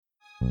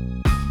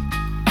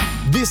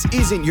This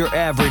isn't your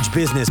average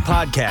business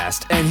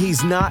podcast, and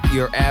he's not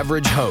your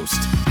average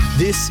host.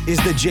 This is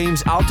the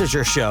James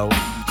Altucher Show.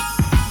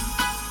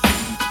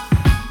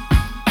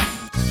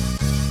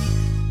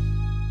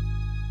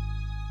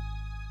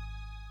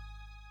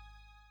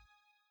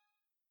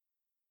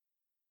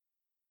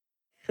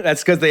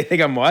 That's because they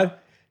think I'm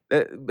what?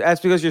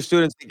 That's because your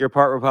students think you're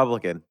part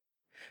Republican.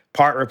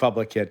 Part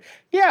Republican.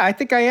 Yeah, I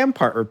think I am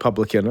part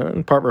Republican.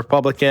 I'm part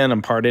Republican.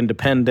 I'm part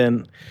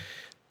independent,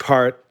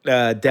 part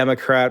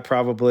Democrat,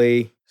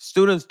 probably.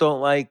 Students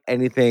don't like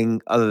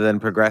anything other than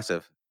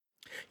progressive.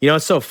 You know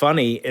what's so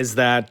funny is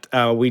that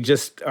we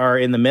just are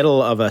in the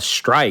middle of a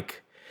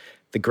strike.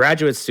 The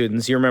graduate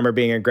students, you remember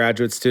being a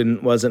graduate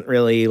student wasn't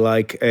really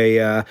like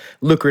a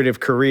lucrative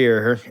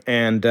career,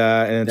 and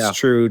it's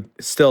true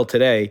still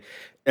today,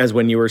 as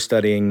when you were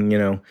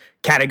studying,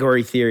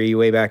 category theory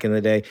way back in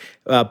the day.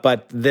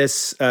 But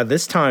this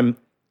time,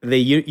 the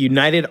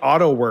United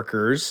Auto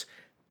Workers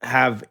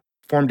have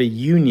formed a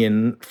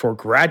union for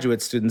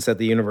graduate students at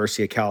the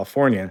University of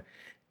California,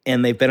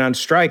 and they've been on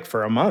strike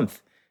for a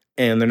month,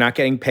 and they're not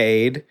getting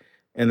paid,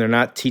 and they're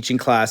not teaching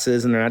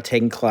classes, and they're not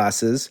taking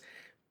classes.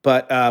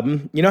 But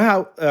you know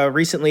how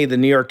recently the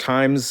New York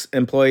Times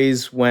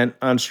employees went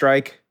on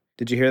strike?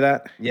 Did you hear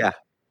that? Yeah.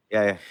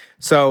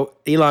 So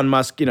Elon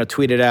Musk,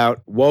 tweeted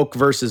out woke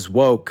versus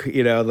woke.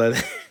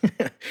 That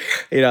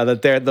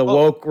the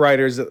woke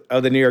writers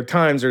of the New York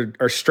Times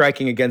are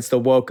striking against the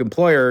woke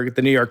employer,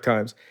 the New York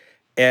Times.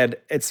 And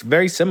it's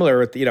very similar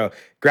with,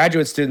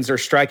 graduate students are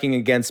striking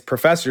against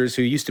professors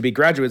who used to be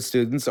graduate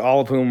students,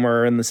 all of whom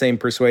are in the same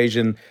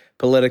persuasion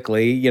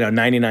politically,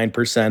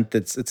 99%.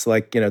 It's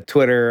like,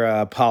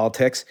 Twitter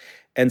politics.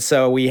 And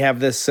so we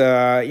have this,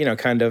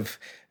 kind of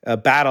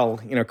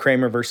battle,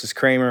 Kramer versus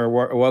Kramer,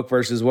 woke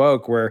versus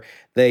woke, where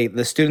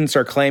the students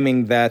are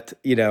claiming that,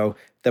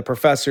 the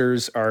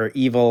professors are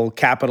evil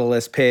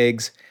capitalist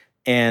pigs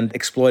and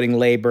exploiting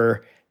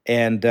labor,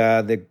 and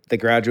the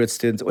graduate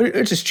students,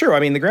 which is true.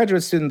 I mean, the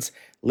graduate students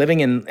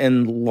living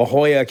in La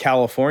Jolla,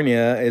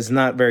 California is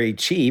not very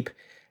cheap,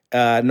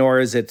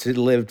 nor is it to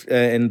live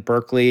in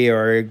Berkeley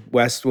or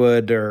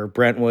Westwood or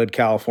Brentwood,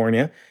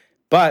 California.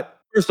 But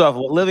first off,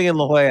 living in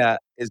La Jolla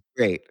is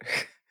great.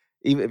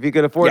 Even if you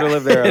could afford to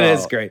live there at all. It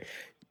is great.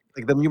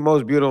 Like the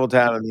most beautiful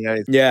town in the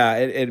United States. Yeah,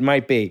 it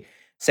might be.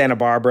 Santa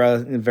Barbara,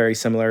 very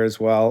similar as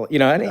well.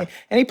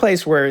 Any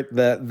place where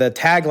the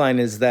tagline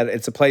is that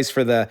it's a place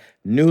for the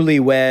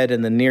newlywed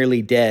and the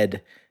nearly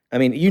dead. I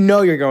mean,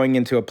 you're going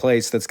into a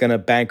place that's going to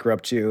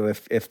bankrupt you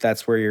if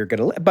that's where you're going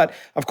to live. But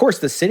of course,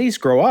 the cities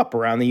grow up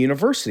around the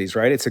universities,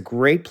 right? It's a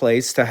great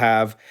place to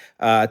have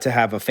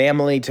a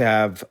family, to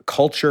have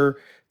culture,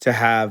 to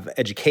have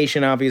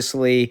education,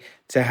 obviously,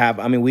 to have.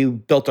 I mean, we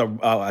built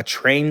a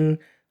train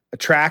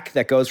track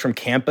that goes from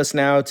campus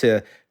now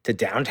to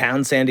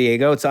downtown San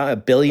Diego. It's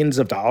billions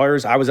of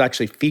dollars. I was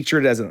actually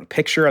featured as a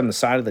picture on the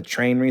side of the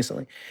train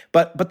recently.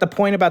 But the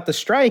point about the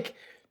strike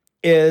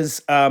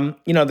is,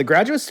 the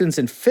graduate students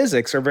in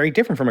physics are very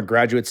different from a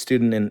graduate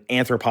student in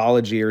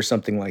anthropology or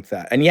something like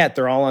that. And yet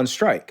they're all on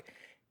strike.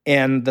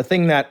 And the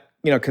thing that,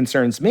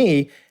 concerns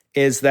me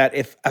is that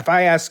if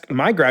I ask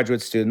my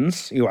graduate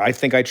students, who I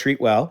think I treat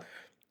well,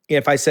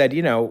 if I said,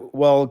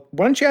 well,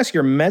 why don't you ask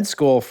your med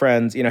school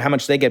friends, how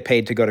much they get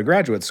paid to go to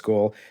graduate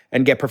school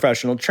and get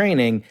professional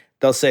training,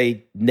 they'll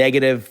say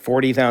negative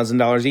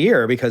 $40,000 a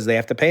year because they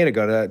have to pay to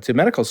go to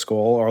medical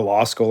school or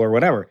law school or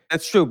whatever.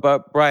 That's true.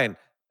 But Brian,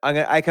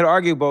 I could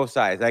argue both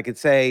sides. I could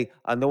say,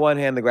 on the one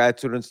hand, the grad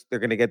students, they're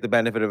going to get the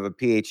benefit of a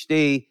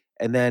PhD,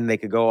 and then they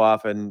could go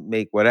off and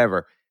make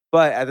whatever.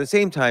 But at the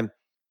same time,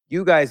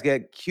 you guys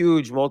get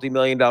huge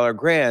multi-million-dollar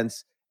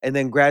grants, and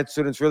then grad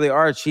students really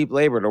are cheap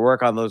labor to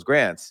work on those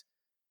grants.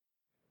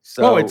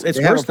 So it's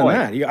worse than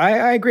that.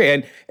 I agree.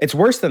 And it's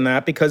worse than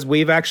that because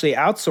we've actually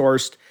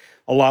outsourced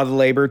a lot of the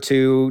labor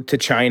to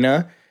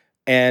China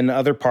and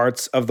other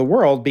parts of the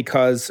world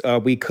because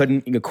we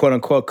couldn't, quote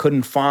unquote,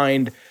 couldn't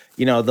find,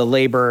 the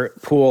labor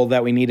pool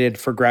that we needed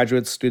for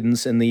graduate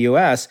students in the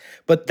US.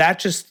 But that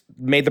just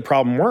made the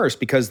problem worse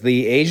because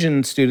the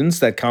Asian students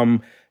that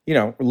come,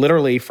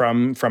 literally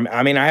from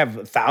I mean, I have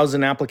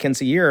 1,000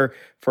 applicants a year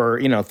for,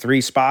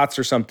 3 spots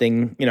or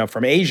something,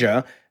 from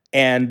Asia.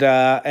 And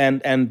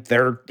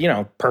they're,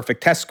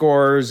 perfect test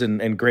scores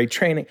and great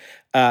training.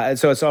 And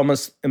so it's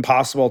almost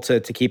impossible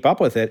to keep up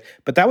with it.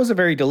 But that was a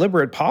very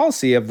deliberate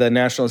policy of the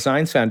National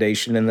Science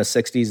Foundation in the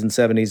 60s and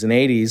 70s and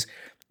 80s,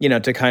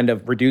 to kind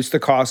of reduce the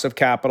cost of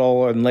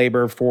capital and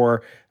labor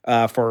for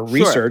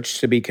research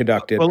to be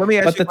conducted. Well, let me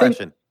ask you a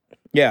question.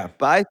 Yeah.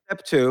 By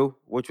step 2,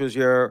 which was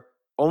your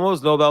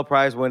almost Nobel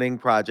Prize winning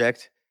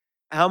project,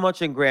 how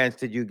much in grants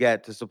did you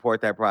get to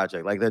support that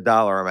project? Like the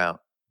dollar amount?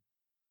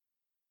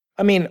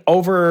 I mean,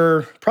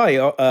 over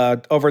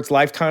its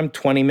lifetime,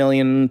 20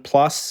 million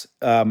plus,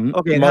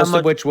 most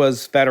of which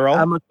was federal.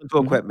 How much into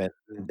equipment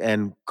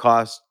and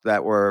costs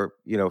that were,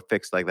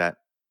 fixed like that?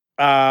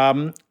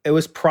 It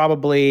was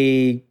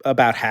probably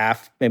about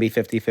half, maybe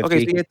 50-50. Okay,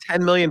 so you get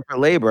 $10 million for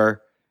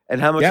labor. And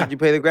how much did you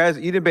pay the grads?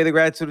 You didn't pay the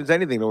grad students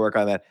anything to work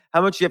on that.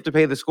 How much do you have to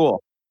pay the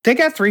school? They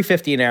got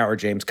 $3.50 an hour,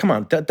 James. Come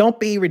on, don't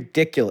be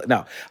ridiculous.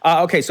 No.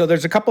 Okay, so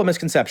there's a couple of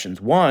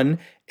misconceptions. One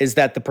is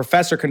that the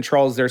professor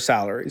controls their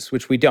salaries,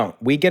 which we don't.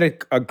 We get a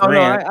Oh no,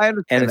 grant, I and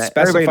understand it that.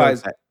 Everybody knows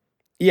specifies. that.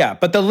 Yeah,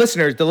 but the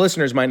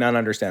listeners might not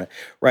understand it,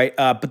 right?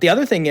 But the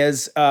other thing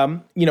is,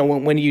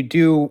 when you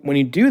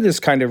do this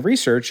kind of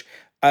research,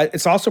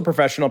 it's also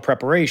professional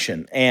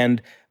preparation,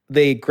 and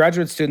the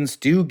graduate students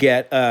do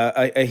get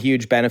a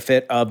huge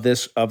benefit of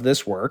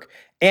this work.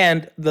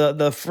 And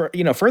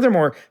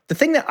furthermore, the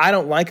thing that I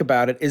don't like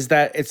about it is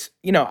that it's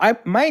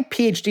my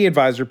PhD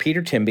advisor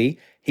Peter Timby.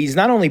 He's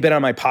not only been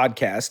on my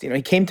podcast,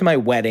 he came to my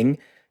wedding.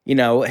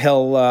 He'll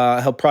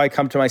probably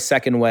come to my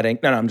second wedding.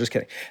 No, I'm just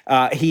kidding.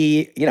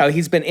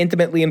 He's been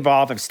intimately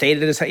involved. I've stayed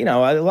at his, I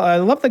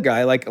love the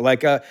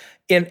guy.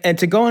 And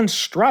to go on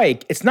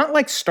strike, it's not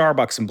like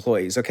Starbucks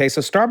employees. Okay,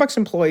 so Starbucks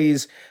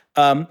employees,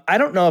 I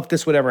don't know if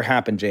this would ever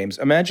happen, James.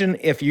 Imagine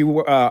if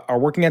you are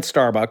working at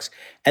Starbucks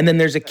and then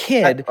there's a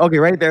kid. Okay,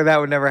 right there, that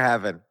would never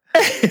happen.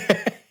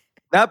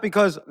 Not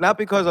because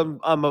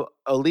I'm a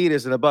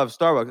elitist and above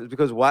Starbucks. It's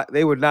because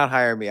they would not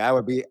hire me.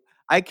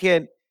 I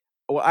can't.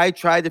 Well, I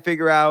tried to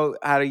figure out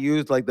how to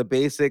use like the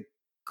basic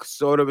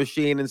soda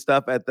machine and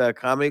stuff at the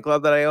comedy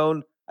club that I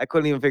owned. I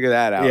couldn't even figure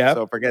that out. Yep.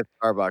 So forget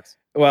Starbucks.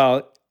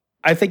 Well,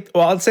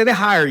 I'd say they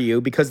hire you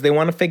because they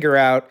want to figure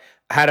out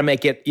how to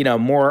make it,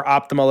 more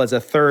optimal as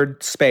a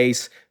third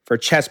space for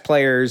chess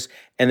players,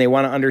 and they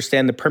want to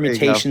understand the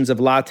permutations of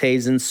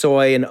lattes and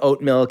soy and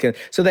oat milk, and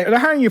so they're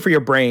hiring you for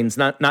your brains,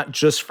 not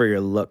just for your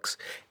looks.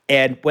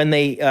 And when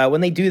they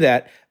do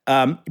that,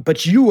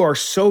 but you are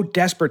so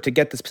desperate to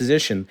get this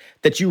position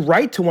that you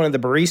write to one of the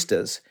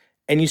baristas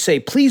and you say,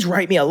 "Please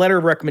write me a letter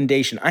of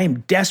recommendation. I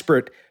am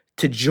desperate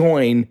to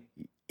join,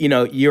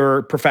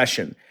 your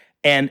profession."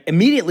 And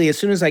immediately, as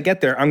soon as I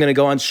get there, I'm going to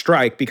go on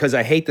strike because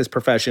I hate this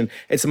profession.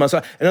 It's the most,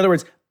 in other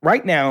words,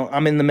 right now,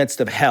 I'm in the midst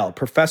of hell,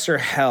 professor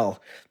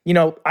hell.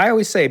 I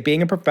always say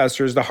being a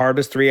professor is the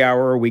hardest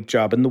 3-hour-a-week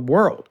job in the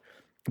world.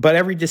 But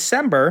every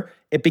December,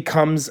 it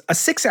becomes a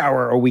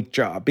 6-hour-a-week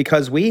job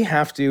because we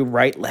have to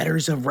write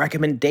letters of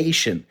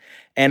recommendation.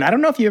 And I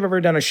don't know if you've ever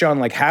done a show on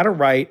like how to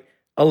write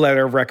a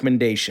letter of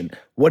recommendation.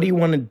 What do you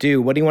want to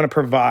do? What do you want to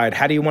provide?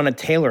 How do you want to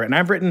tailor it?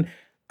 And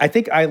I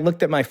think I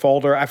looked at my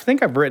folder. I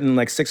think I've written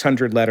like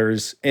 600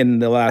 letters in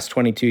the last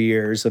 22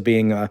 years of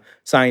being a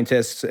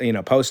scientist,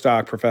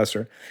 postdoc,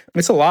 professor.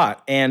 It's a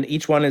lot. And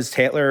each one is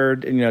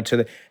tailored,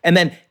 and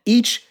then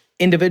each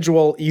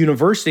individual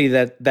university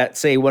that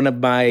say one of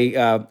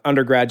my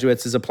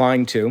undergraduates is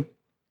applying to.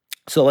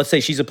 So let's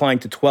say she's applying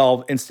to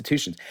 12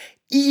 institutions.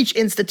 Each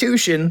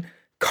institution,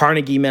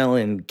 Carnegie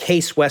Mellon,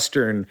 Case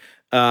Western,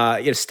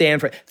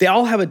 Stanford, they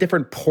all have a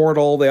different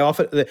portal. They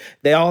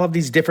all have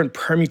these different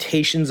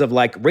permutations of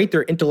like rate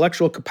their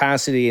intellectual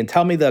capacity and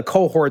tell me the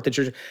cohort that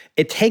you're.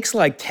 It takes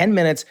like 10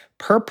 minutes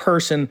per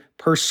person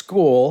per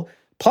school,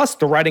 plus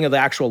the writing of the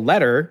actual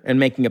letter and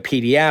making a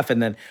PDF. And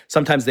then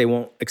sometimes they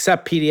won't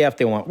accept PDF,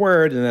 they want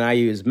Word, and then I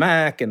use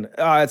Mac, and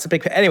it's a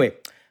big anyway.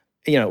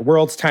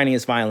 World's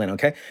tiniest violin,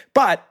 okay?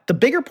 But the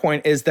bigger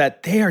point is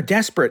that they are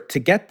desperate to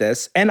get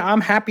this, and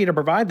I'm happy to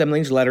provide them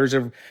these letters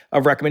of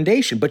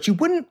recommendation. But you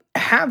wouldn't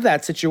have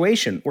that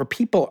situation where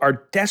people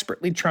are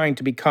desperately trying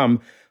to become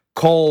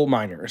coal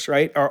miners,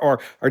 right? Or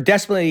are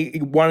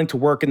desperately wanting to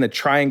work in the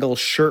Triangle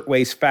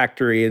Shirtwaist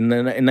Factory in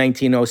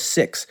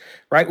 1906,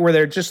 right? Where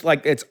they're just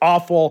like, it's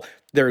awful.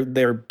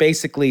 They're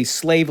basically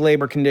slave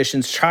labor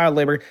conditions, child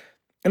labor.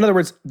 In other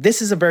words,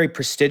 this is a very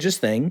prestigious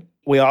thing.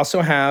 We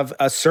also have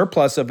a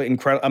surplus of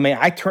incredible. I mean,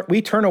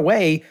 we turn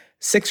away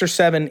 6 or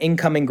 7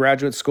 incoming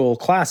graduate school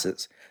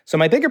classes. So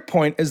my bigger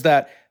point is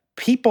that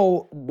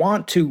people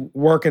want to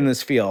work in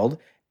this field,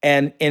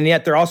 and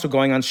yet they're also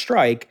going on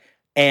strike,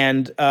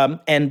 and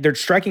they're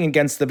striking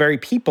against the very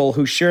people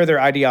who share their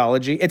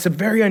ideology. It's a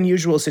very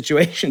unusual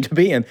situation to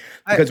be in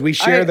because we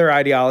share their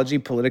ideology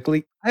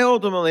politically. I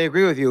ultimately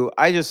agree with you.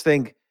 I just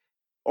think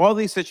all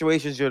these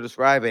situations you're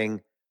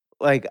describing,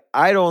 like,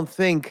 I don't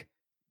think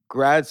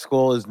grad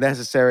school is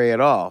necessary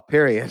at all,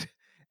 period.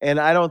 And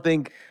I don't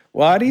think.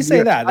 Why do you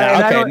say that?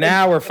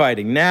 Now we're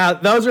fighting. Now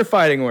those are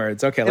fighting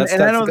words. Okay, let's take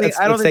that apart.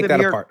 The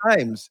New York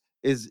Times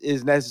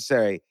is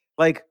necessary.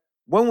 Like,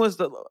 when was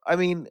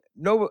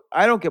no,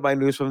 I don't get my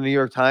news from the New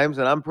York Times,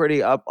 and I'm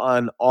pretty up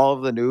on all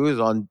of the news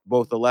on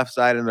both the left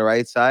side and the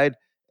right side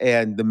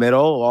and the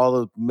middle, all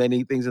the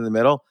many things in the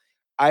middle.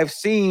 I've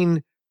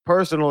seen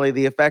personally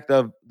the effect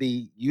of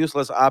the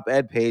useless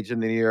op-ed page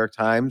in the New York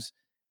Times.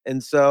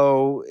 And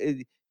so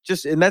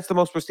and that's the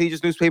most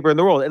prestigious newspaper in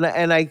the world.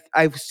 And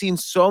I've seen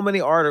so many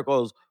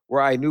articles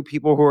where I knew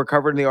people who were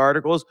covered in the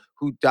articles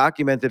who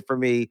documented for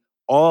me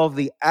all of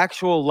the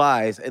actual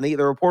lies, and the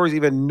reporters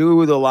even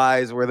knew the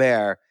lies were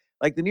there.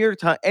 Like the New York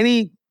Times,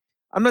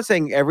 I'm not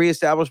saying every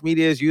established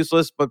media is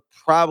useless, but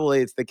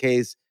probably it's the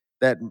case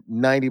that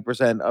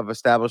 90% of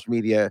established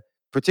media,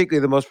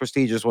 particularly the most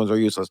prestigious ones, are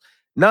useless.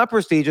 Not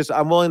prestigious,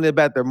 I'm willing to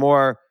bet they're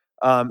more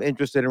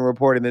interested in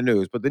reporting the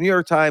news. But the New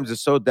York Times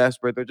is so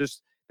desperate; they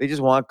just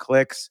want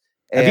clicks.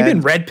 Have you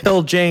been red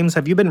pilled, James?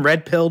 Have you been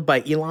red pilled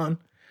by Elon?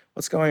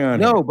 What's going on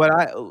here? No, but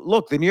I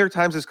look, the New York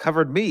Times has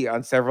covered me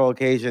on several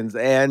occasions,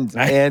 and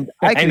I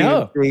I can even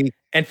know. see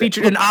And that,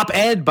 featured look, an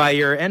op-ed by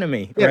your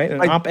enemy, yeah, right? An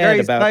like op-ed Jerry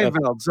about a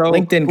Seinfeld, so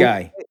LinkedIn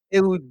guy.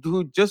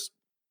 who just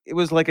it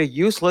was like a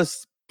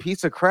useless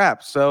piece of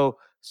crap. So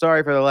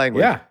sorry for the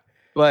language, Yeah.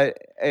 but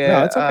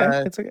No, it's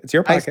okay. It's okay. It's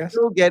your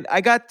podcast.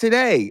 I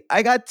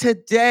got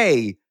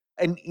today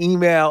an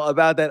email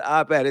about that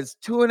op-ed. It's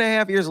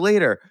 2.5 years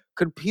later.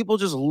 Could people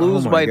just Oh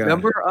lose my my God.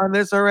 number on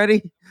this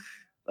already?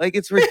 Like,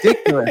 it's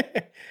ridiculous.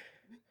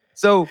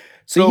 So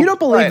So you don't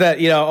believe but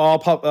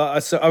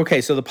that,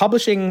 so the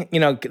publishing,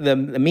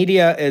 the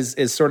media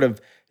is sort of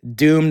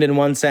doomed in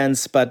one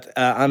sense, but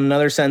on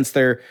another sense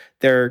they're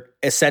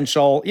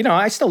essential.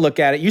 I still look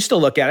at it. You still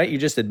look at it. You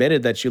just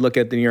admitted that you look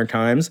at the New York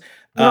Times,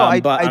 no,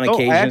 but I on don't. I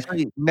occasion.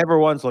 actually never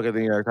once look at the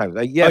New York Times.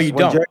 Oh, Yes, you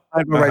when don't. Jerry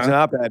Seinfeld writes Uh-huh. an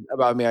op-ed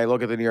about me, I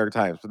look at the New York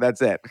Times, but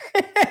that's it.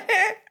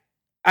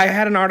 I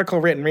had an article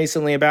written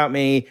recently about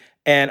me,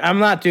 and I'm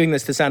not doing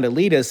this to sound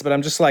elitist, but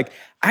I'm just like,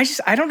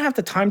 I don't have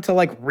the time to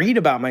like read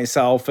about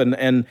myself, and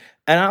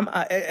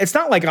it's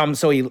not like I'm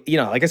so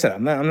like I said,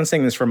 I'm not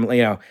saying this from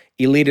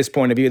elitist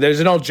point of view. There's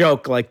an old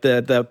joke like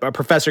the a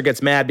professor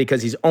gets mad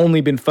because he's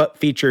only been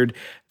featured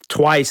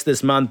twice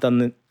this month on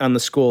the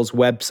school's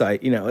website.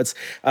 It's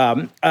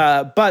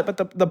but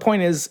the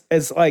point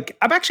is like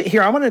I'm actually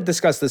here. I want to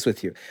discuss this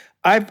with you.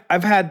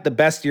 I've had the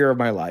best year of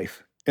my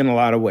life in a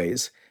lot of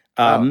ways.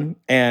 Wow.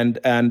 And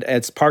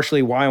it's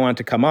partially why I want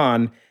to come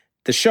on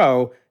the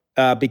show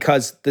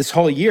because this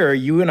whole year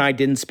you and I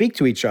didn't speak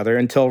to each other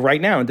until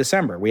right now in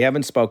December. We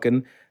haven't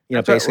spoken,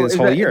 That's right. basically Well, this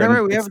whole is year. that And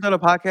right? We haven't done a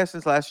podcast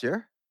since last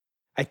year?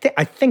 I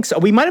think so.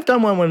 We might have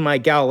done one when my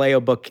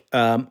Galileo book,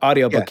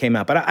 audio book Yeah. came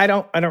out, but I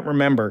don't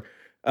remember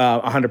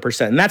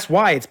 100%. And that's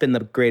why it's been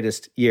the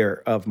greatest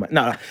year of my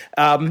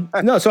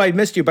no. So I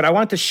missed you, but I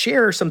want to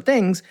share some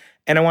things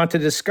and I want to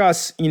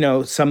discuss,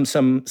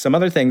 some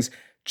other things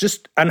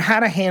just on how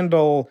to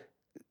handle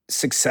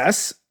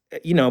success,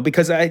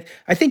 because I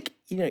think,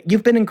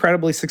 you've been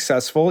incredibly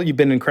successful. You've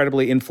been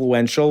incredibly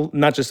influential,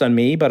 not just on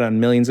me, but on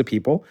millions of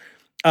people.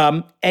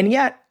 And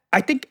yet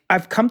I think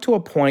I've come to a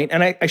point,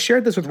 and I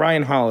shared this with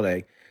Ryan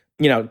Holiday,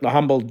 the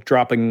humble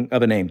dropping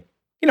of a name,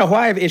 who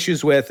I have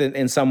issues with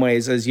in some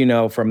ways, as you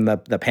know, from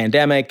the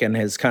pandemic and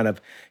his kind of,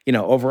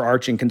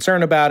 overarching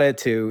concern about it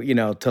to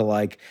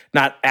like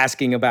not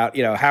asking about,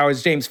 how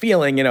is James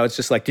feeling? It's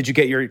just like, did you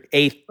get your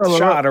eighth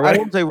shot or I what?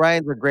 will say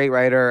Ryan's a great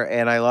writer,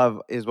 and I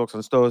love his books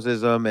on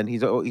Stoicism, and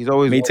he's always Me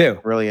writing too.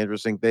 really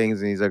interesting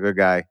things, and he's a good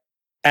guy.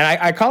 And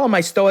I call him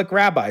my stoic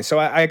rabbi. So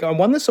I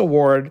won this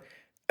award.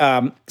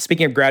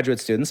 Speaking of graduate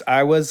students,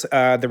 I was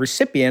the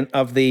recipient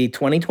of the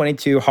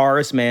 2022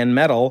 Horace Mann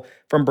Medal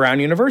from Brown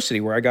University,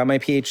 where I got my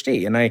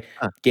PhD. And I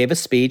gave a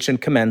speech in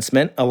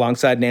commencement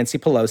alongside Nancy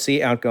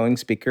Pelosi, outgoing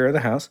Speaker of the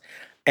House.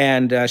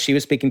 And she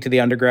was speaking to the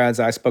undergrads.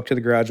 I spoke to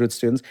the graduate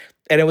students.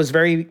 And it was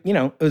very,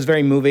 it was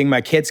very moving.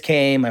 My kids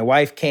came, my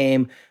wife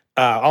came,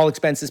 all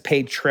expenses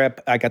paid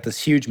trip. I got this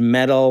huge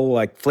medal,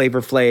 like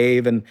Flavor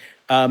Flav, and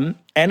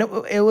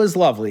it was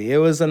lovely. It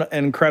was an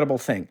incredible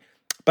thing.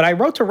 But I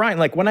wrote to Ryan,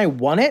 like when I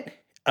won it,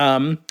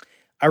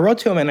 I wrote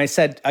to him and I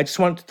said, I just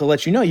wanted to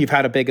let you know you've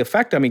had a big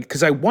effect on me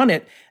because I won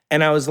it.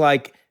 And I was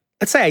like,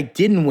 let's say I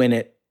didn't win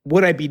it,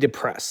 would I be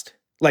depressed?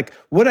 Like,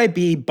 would I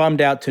be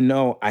bummed out to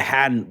know I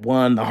hadn't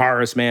won the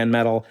Horace Mann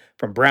Medal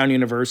from Brown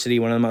University,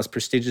 one of the most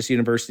prestigious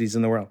universities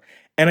in the world?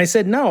 And I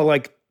said, no,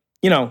 like,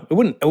 it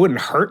wouldn't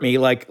hurt me.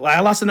 Like I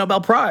lost a Nobel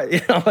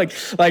Prize,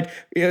 like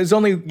there's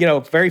only,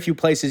 very few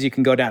places you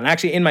can go down. And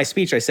actually in my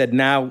speech, I said,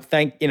 now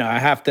I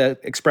have to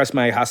express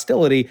my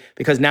hostility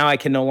because now I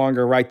can no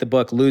longer write the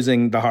book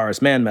losing the Horace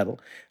Mann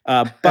Medal.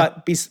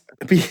 But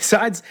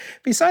besides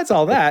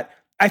all that,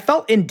 I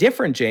felt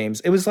indifferent, James.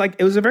 It was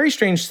a very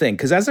strange thing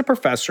because as a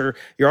professor,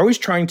 you're always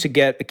trying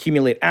to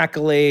accumulate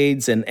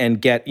accolades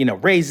and get,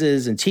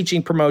 raises and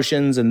teaching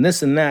promotions and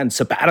this and that and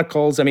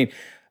sabbaticals. I mean,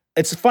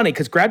 it's funny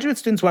because graduate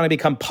students want to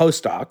become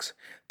postdocs.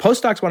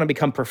 Postdocs want to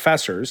become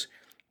professors.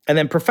 And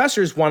then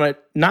professors want to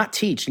not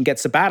teach and get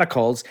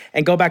sabbaticals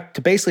and go back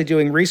to basically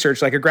doing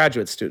research like a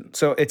graduate student.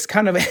 So it's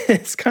kind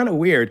of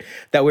weird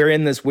that we're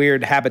in this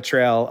weird habit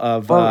trail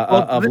of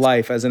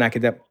life as an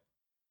academic.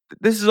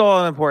 This is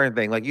all an important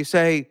thing. Like you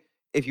say,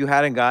 if you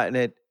hadn't gotten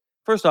it,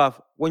 first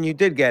off, when you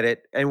did get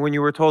it, and when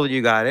you were told that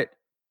you got it,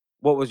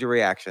 what was your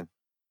reaction?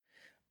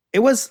 It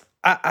was,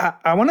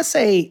 I want to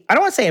say, I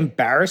don't want to say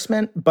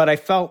embarrassment, but I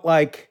felt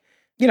like,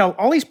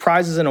 all these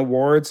prizes and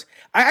awards,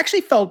 I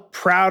actually felt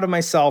proud of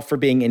myself for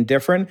being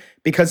indifferent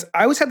because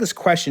I always had this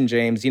question,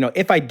 James,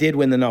 if I did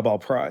win the Nobel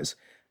Prize,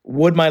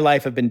 would my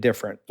life have been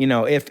different?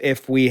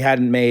 If we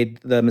hadn't made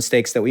the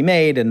mistakes that we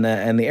made and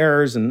the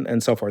errors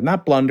and so forth,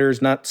 not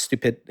blunders, not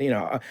stupid,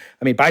 I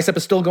mean, bicep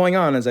is still going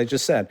on, as I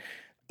just said.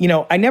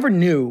 I never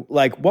knew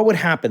like what would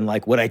happen.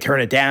 Like, would I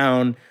turn it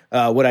down?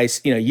 Would I,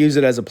 use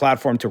it as a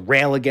platform to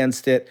rail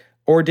against it?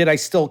 Or did I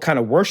still kind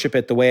of worship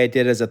it the way I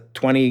did as a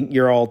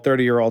 20-year-old,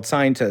 30-year-old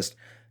scientist?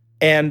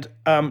 And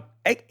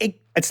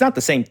it's not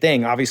the same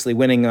thing. Obviously,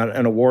 winning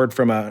an award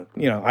from a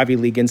Ivy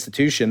League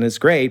institution is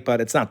great,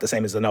 but it's not the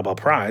same as the Nobel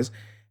Prize.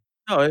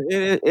 No,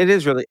 it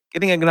is really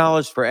getting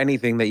acknowledged for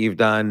anything that you've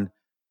done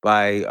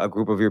by a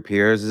group of your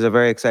peers is a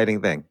very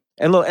exciting thing.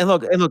 And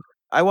look,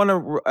 I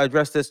wanna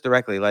address this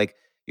directly, like,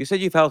 you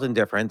said you felt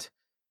indifferent,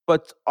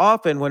 but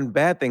often when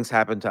bad things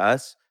happen to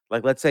us,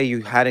 like, let's say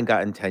you hadn't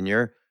gotten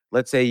tenure,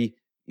 let's say,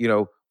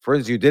 for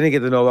instance, you didn't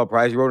get the Nobel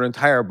Prize, you wrote an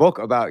entire book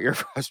about your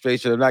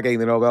frustration of not getting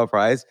the Nobel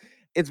Prize.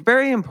 It's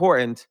very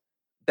important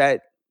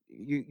that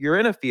you're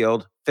in a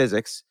field,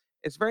 physics,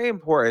 it's very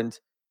important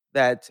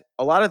that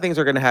a lot of things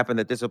are going to happen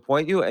that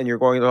disappoint you, and you're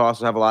going to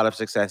also have a lot of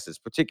successes,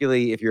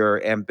 particularly if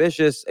you're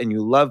ambitious and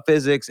you love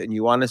physics and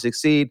you want to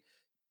succeed.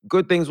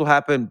 Good things will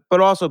happen,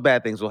 but also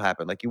bad things will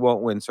happen. Like you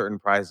won't win certain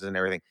prizes and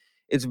everything.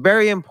 It's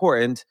very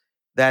important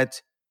that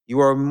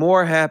you are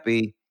more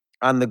happy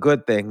on the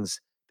good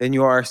things than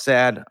you are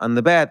sad on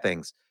the bad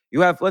things. You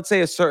have, let's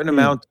say, a certain Mm,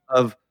 amount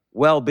of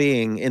well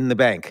being in the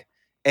bank,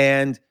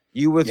 and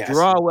you yes.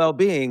 withdraw well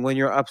being when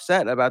you're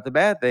upset about the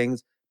bad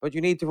things, but you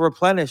need to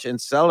replenish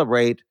and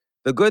celebrate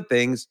the good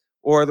things,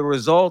 or the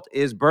result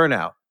is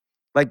burnout.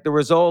 Like the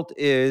result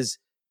is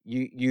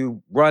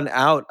you run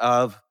out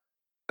of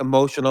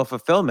emotional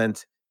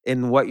fulfillment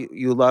in what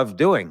you love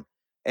doing.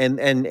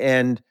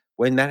 And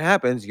when that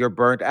happens, you're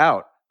burnt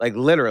out. Like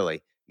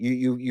literally.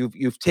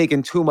 You've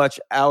taken too much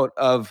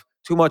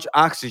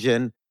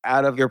oxygen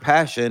out of your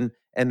passion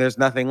and there's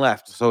nothing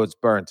left. So it's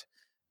burnt.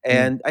 Mm.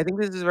 And I think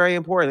this is very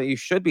important that you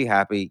should be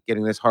happy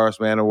getting this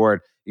Horace Mann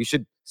Award. You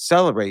should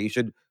celebrate. You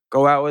should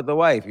go out with the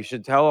wife. You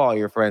should tell all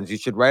your friends. You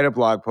should write a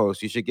blog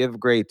post. You should give a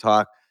great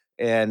talk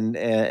and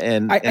all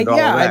Yeah,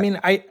 of I that. mean,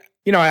 I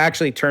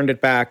actually turned it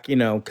back,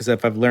 because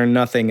if I've learned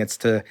nothing, it's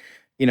to,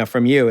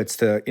 from you, it's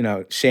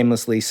to,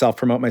 shamelessly self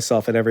promote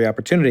myself at every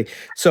opportunity.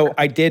 So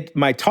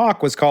my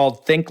talk was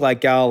called Think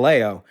Like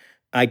Galileo.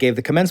 I gave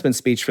the commencement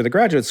speech for the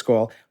graduate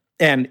school.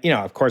 And,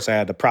 of course I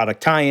had the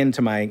product tie-in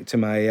to my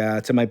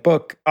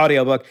book,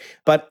 audiobook.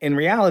 But in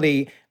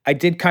reality, I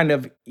did kind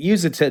of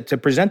use it to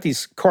present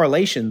these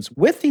correlations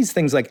with these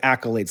things like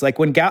accolades. Like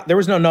when there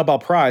was no Nobel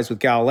Prize with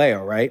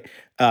Galileo, right?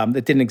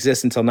 That didn't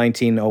exist until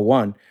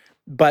 1901.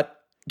 But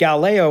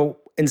Galileo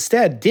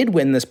instead did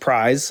win this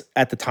prize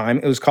at the time.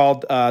 It was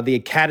called the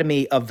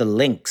Academy of the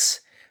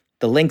Lynx.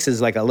 The lynx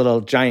is like a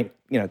little giant,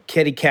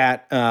 kitty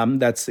cat.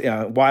 That's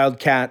wild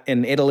cat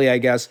in Italy, I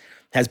guess.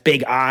 Has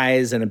big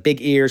eyes and a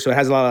big ear, so it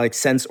has a lot of like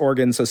sense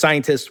organs. So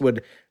scientists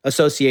would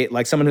associate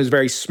like someone who's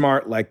very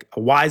smart, like a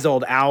wise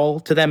old owl.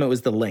 To them, it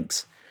was the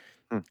lynx.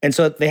 Hmm. And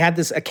so they had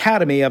this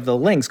Academy of the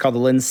Lynx called the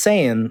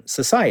Linnaean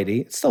Society.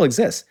 It still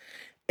exists.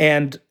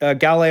 And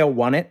Galileo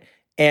won it.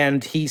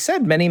 And he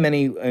said many,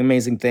 many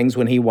amazing things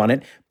when he won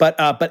it. But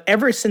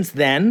ever since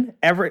then,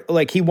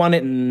 he won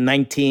it in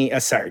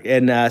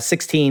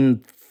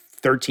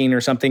 1613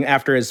 or something,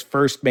 after his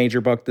first major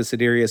book, The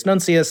Sidereus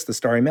Nuncius, The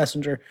Starry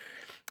Messenger,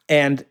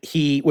 and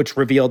which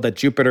revealed that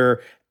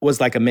Jupiter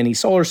was like a mini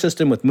solar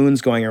system with moons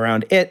going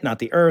around it, not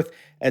the Earth,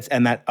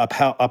 and that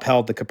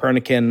upheld the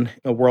Copernican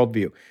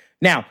worldview.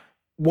 Now,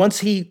 once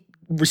he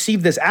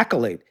received this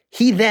accolade,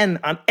 he then,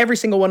 on every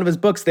single one of his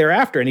books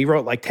thereafter, and he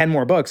wrote like 10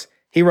 more books,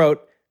 he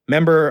wrote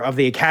member of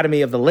the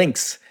Academy of the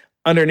Lynx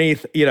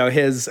underneath,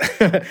 his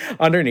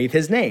underneath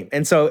his name.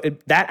 And so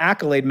that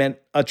accolade meant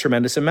a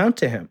tremendous amount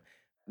to him.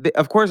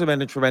 Of course, it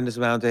meant a tremendous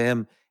amount to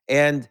him,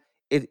 and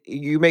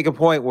you make a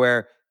point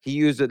where he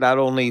used it not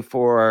only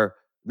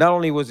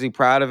was he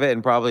proud of it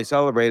and probably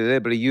celebrated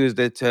it, but he used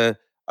it to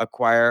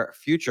acquire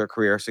future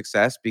career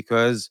success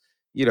because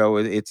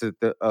it's an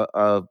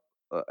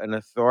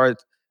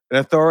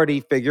authority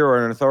figure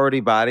or an authority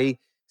body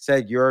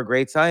said you're a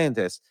great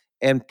scientist,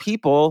 and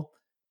people.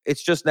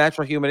 It's just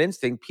natural human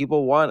instinct.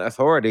 People want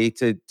authority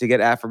to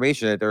get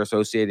affirmation that they're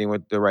associating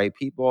with the right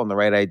people and the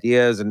right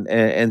ideas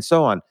and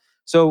so on.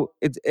 So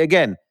it's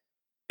again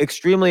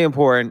extremely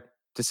important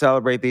to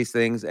celebrate these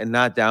things and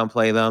not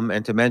downplay them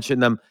and to mention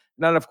them.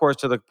 Not, of course,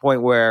 to the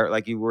point where,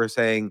 like you were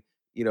saying,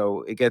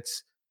 it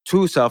gets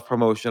too self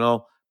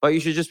promotional. But you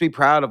should just be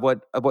proud of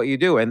what you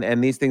do,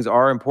 and these things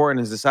are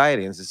important in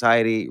society, and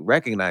society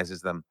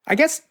recognizes them. I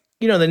guess,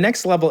 the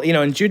next level,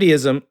 in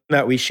Judaism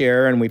that we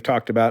share and we've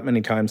talked about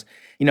many times,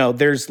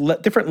 there's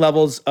different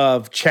levels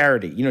of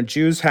charity.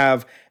 Jews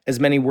have as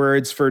many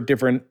words for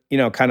different,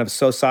 kind of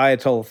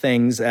societal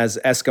things as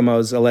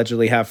Eskimos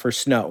allegedly have for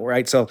snow,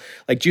 right? So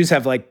like Jews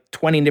have like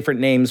 20 different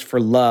names for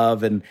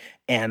love and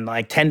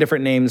like 10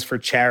 different names for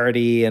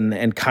charity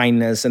and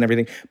kindness and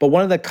everything. But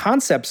one of the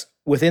concepts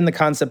within the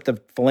concept of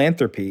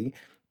philanthropy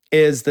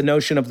is the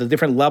notion of the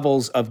different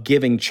levels of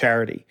giving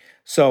charity.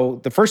 So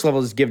the first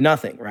level is give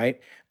nothing, right?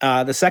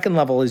 The second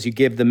level is you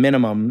give the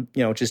minimum,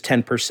 which is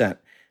 10%.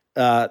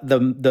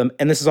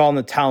 And this is all in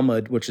the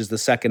Talmud, which is the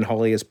second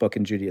holiest book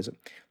in Judaism.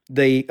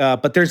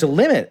 But there's a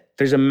limit.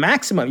 There's a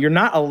maximum. You're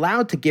not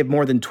allowed to give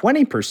more than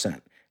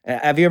 20%.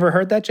 Have you ever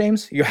heard that,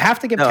 James? You have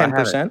to give No, I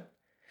haven't. 10%,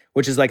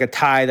 which is like a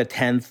tithe, a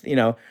tenth,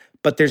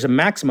 but there's a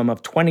maximum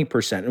of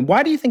 20%. And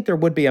why do you think there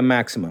would be a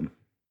maximum?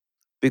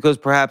 Because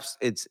perhaps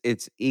it's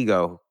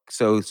ego.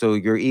 So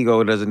your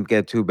ego doesn't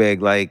get too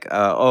big. Like,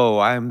 oh,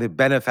 I'm the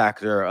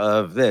benefactor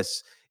of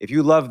this. If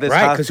you love this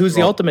Right, because who's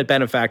the hospital, ultimate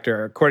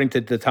benefactor according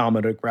to the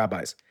Talmudic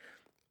rabbis?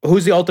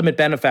 Who's the ultimate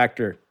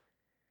benefactor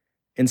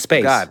in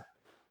space? God,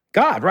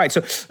 God, right?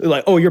 So,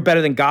 like, oh, you're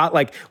better than God.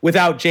 Like,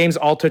 without James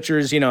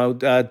Altucher's,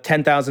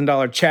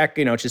 $10,000 check,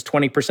 it's just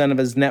 20% of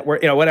his net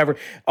worth, whatever.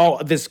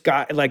 Oh, this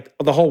guy, like,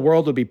 the whole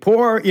world would be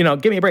poor.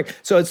 Give me a break.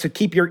 So it's to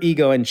keep your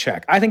ego in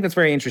check. I think that's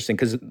very interesting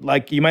because,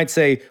 like, you might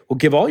say, well,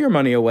 give all your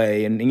money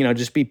away and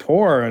just be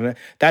poor, and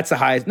that's the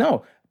highest.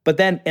 No, but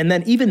then, and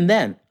then even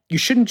then, you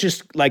shouldn't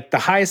just like the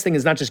highest thing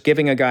is not just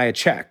giving a guy a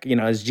check.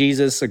 As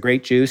Jesus, a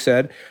great Jew,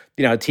 said,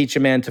 teach a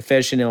man to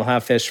fish and he'll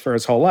have fish for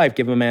his whole life.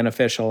 Give a man a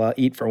fish, he'll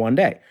eat for one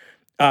day.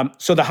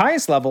 So the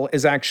highest level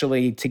is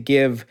actually to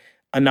give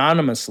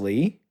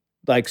anonymously,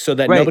 like so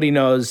that right? nobody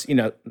knows,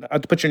 to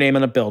put your name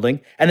on a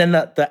building. And then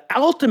the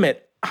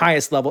ultimate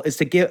highest level is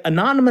to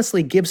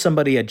anonymously give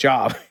somebody a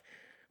job,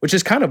 which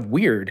is kind of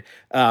weird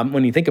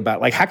when you think about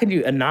it. Like, how can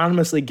you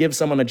anonymously give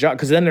someone a job?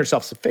 Because then they're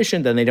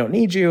self-sufficient, then they don't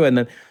need you,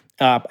 and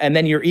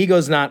then your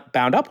ego's not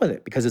bound up with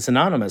it because it's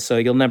anonymous. So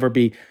you'll never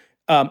be.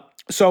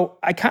 So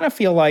I kind of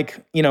feel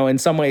like, in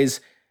some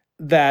ways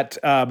that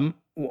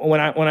when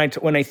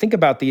I think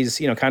about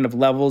these, kind of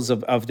levels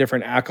of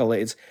different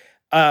accolades,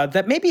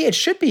 that maybe it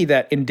should be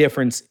that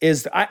indifference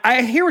is.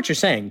 I hear what you're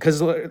saying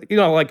because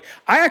like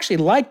I actually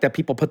like that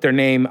people put their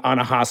name on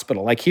a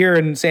hospital. Like here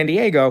in San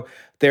Diego,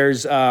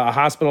 there's a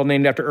hospital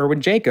named after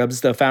Irwin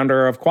Jacobs, the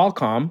founder of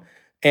Qualcomm,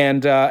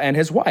 and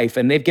his wife,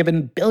 and they've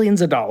given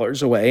billions of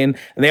dollars away, and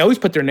they always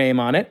put their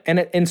name on it, and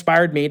it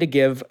inspired me to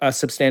give a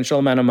substantial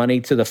amount of money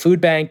to the food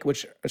bank,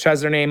 which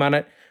has their name on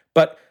it.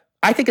 But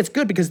I think it's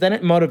good because then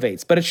it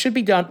motivates. But it should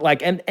be done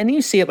like, and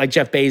you see it like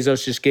Jeff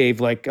Bezos just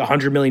gave like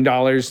 $100 million to,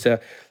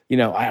 I don't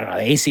know,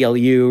 the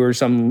ACLU or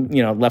some,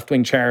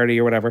 left-wing charity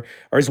or whatever,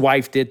 or his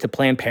wife did to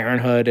Planned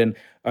Parenthood and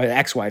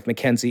ex-wife,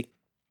 Mackenzie.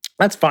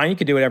 That's fine. You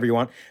can do whatever you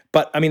want.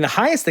 But I mean, the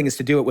highest thing is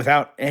to do it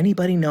without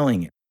anybody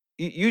knowing it.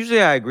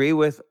 Usually I agree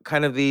with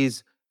kind of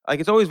these, like,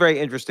 it's always very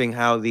interesting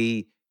how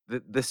the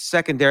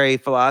secondary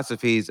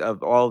philosophies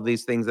of all of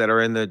these things that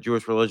are in the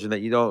Jewish religion that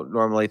you don't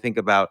normally think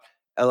about,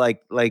 like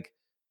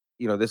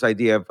this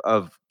idea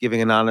of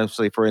giving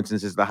anonymously, for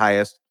instance, is the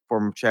highest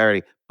form of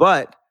charity.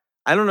 But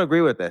I don't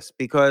agree with this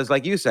because,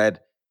 like you said,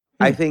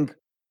 I Hmm. think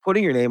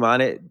putting your name on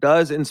it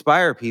does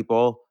inspire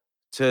people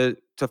to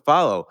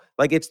follow.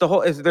 Like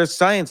there's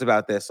science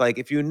about this. Like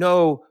if you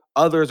know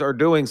others are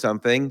doing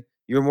something,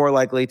 you're more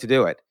likely to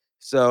do it.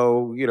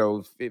 So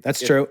if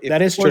That's if true. if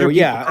That is true. 200 people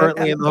Yeah.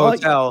 currently in the Well,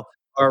 hotel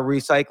are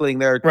recycling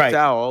their right.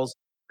 towels,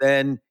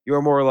 then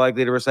you're more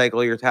likely to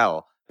recycle your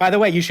towel. By the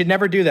way, you should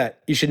never do that.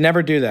 You should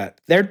never do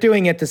that. They're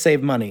doing it to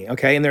save money,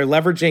 okay? And they're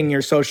leveraging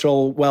your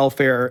social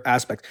welfare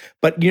aspects.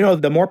 But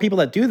the more people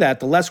that do that,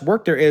 the less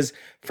work there is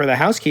for the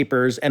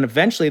housekeepers. And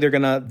eventually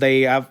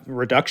they have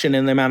reduction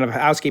in the amount of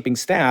housekeeping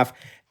staff.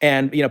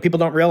 And people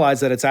don't realize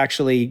that it's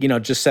actually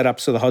just set up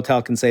so the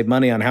hotel can save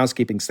money on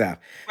housekeeping staff,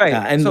 Right.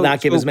 and not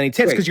give as many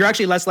tips because you're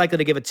actually less likely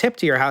to give a tip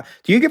to your house.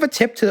 Do you give a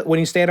tip to when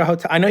you stay at a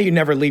hotel? I know you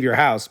never leave your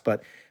house,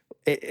 but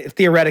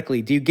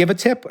theoretically, do you give a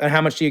tip, and how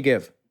much do you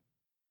give?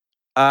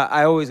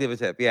 I always give a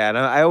tip, yeah, and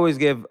I always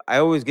give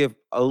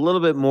a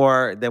little bit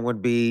more than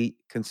would be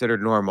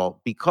considered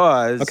normal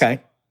because Okay, I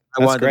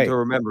that's want them to great.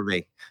 remember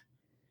me.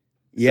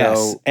 Yes,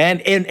 So and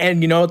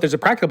there's a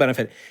practical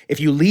benefit if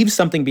you leave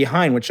something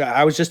behind. Which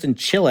I was just in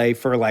Chile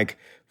for like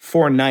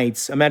 4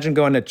 nights. Imagine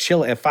going to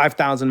Chile, a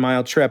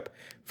 5,000-mile trip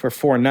for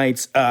 4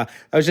 nights. I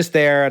was just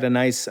there at a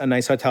nice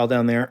hotel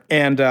down there,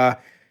 and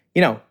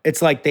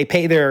it's like they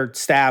pay their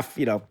staff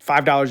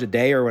 $5 a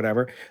day or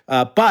whatever.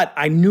 But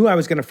I knew I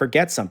was going to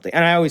forget something,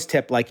 and I always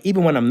tip like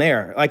even when I'm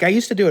there. Like I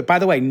used to do it. By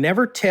the way,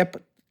 never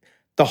tip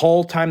the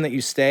whole time that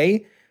you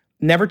stay.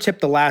 Never tip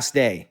the last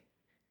day.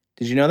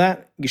 Did you know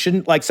that? You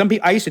shouldn't like some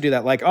people. I used to do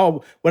that. Like,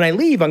 oh, when I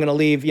leave, I'm going to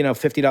leave,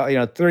 $50,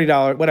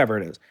 $30, whatever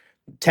it is,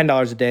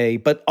 $10 a day,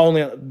 but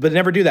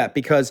never do that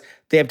because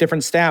they have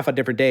different staff on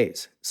different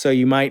days. So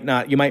you might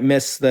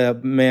miss the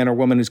man or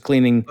woman who's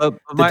cleaning the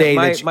my day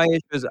my that my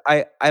issue is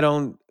I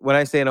don't when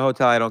I stay in a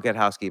hotel, I don't get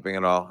housekeeping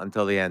at all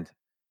until the end. you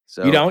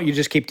So don't. You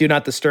just keep do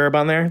not disturb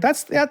on there.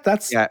 yeah,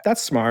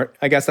 That's smart.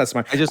 I guess that's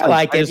smart. I just I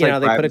like like I it. just like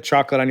They put a privacy.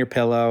 chocolate on your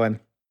pillow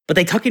but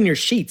they tuck in your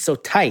sheets so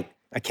tight.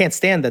 I can't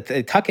stand that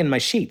they tuck in my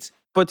sheets.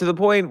 But to the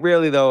point,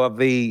 really, though, of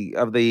the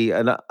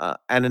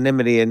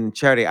anonymity and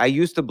charity, I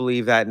used to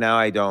believe that. Now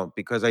I don't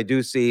because I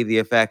do see the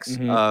effects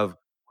Mhm. of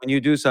when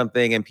you do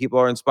something and people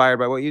are inspired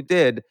by what you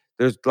did.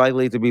 There's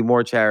likely to be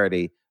more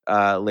charity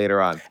later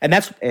on, And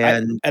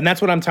and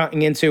that's what I'm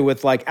talking into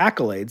with like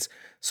accolades.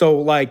 So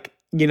like,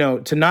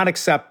 to not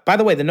accept, by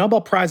the way, the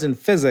Nobel Prize in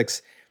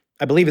Physics,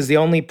 I believe is the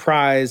only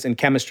prize in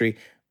chemistry.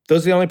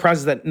 Those are the only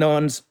prizes that no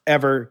one's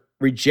ever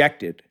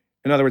rejected.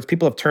 In other words,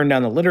 people have turned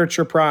down the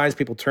literature prize,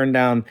 people turned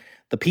down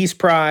the peace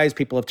prize,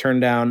 people have turned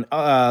down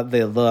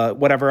the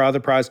whatever other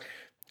prize,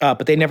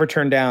 but they never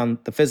turned down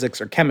the physics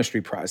or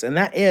chemistry prize. And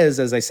that is,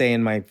 as I say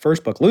in my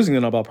first book, Losing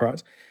the Nobel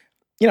Prize,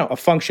 a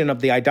function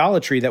of the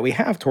idolatry that we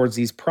have towards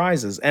these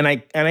prizes. And I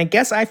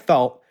guess I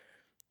felt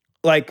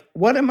like,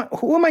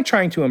 who am I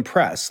trying to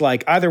impress?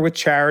 Like either with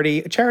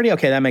charity,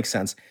 okay, that makes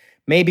sense.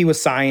 maybe with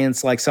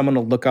science, like someone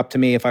will look up to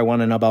me if I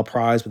won a Nobel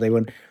Prize, but they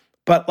wouldn't.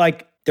 But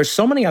like, there's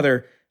so many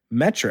other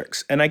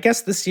metrics, and I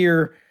guess this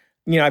year,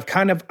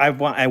 I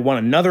won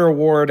another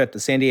award at the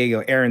San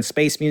Diego Air and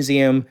Space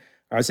Museum.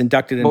 I was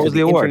inducted What into was the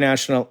the award?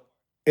 international.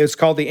 It's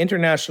called the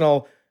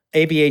International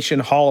Aviation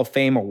Hall of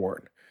Fame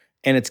Award,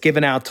 and it's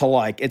given out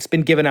to it's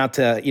been given out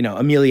to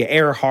Amelia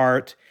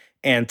Earhart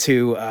and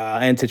to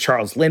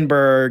Charles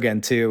Lindbergh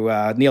and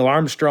to Neil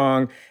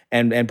Armstrong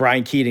and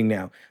Brian Keating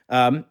now.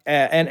 And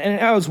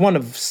I was one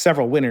of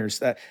several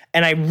winners,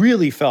 and I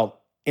really felt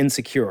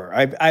insecure.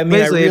 I mean, I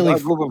Basically, really a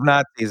group of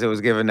Nazis it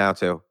was given now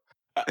to.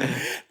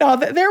 no,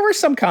 there were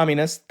some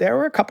communists. There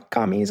were a couple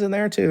commies in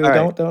there too. All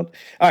right. Don't.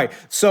 All right.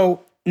 So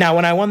now,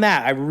 when I won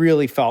that, I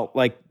really felt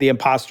like the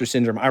imposter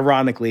syndrome.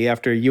 Ironically,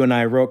 after you and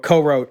I you wrote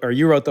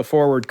the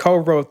foreword,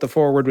 co-wrote the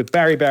foreword with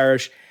Barry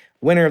Barish,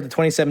 winner of the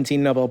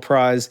 2017 Nobel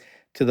Prize,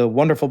 to the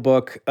wonderful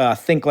book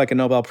 "Think Like a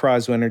Nobel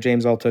Prize Winner,"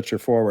 James Altucher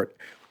foreword.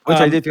 Which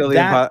I did feel the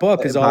That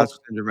book is all. imposter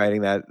syndrome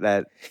writing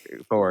that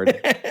forward.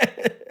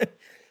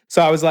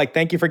 So I was like,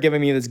 thank you for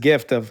giving me this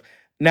gift of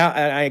now.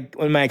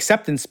 In my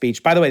acceptance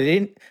speech, by the way, they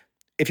didn't.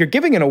 If you're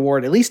giving an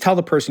award, at least tell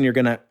the person you're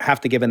going to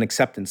have to give an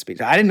acceptance speech.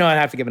 I didn't know I'd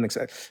have to give an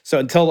acceptance. So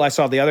until I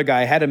saw the other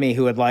guy ahead of me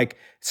who had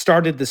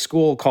started the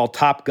school called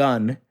Top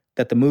Gun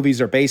that the movies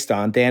are based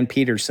on, Dan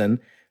Peterson,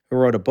 who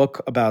wrote a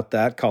book about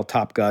that called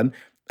Top Gun.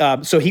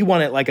 So he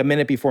won it like a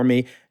minute before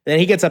me. Then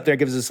he gets up there,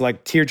 gives this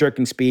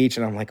tear-jerking speech,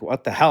 and I'm like,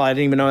 what the hell? I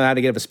didn't even know how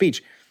to give a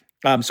speech.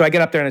 So I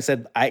get up there and I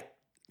said,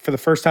 for the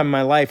first time in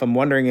my life, I'm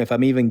wondering if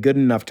I'm even good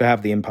enough to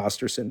have the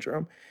imposter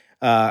syndrome.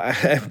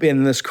 I've been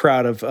in this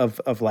crowd of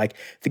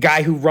the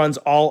guy who runs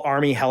all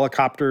Army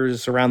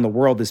helicopters around the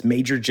world, this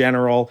major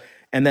general,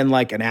 and then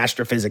an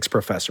astrophysics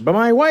professor. But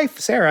my wife,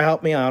 Sarah,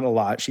 helped me out a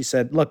lot. She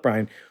said, look,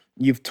 Brian,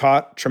 you've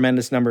taught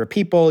tremendous number of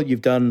people.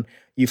 You've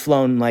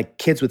flown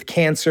kids with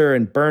cancer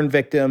and burn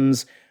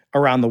victims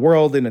around the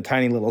world in a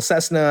tiny little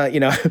Cessna.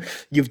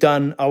 You've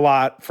done a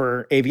lot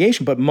for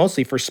aviation, but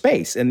mostly for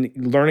space and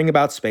learning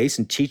about space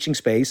and teaching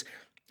space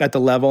at the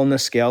level and the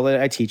scale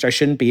that I teach. I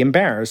shouldn't be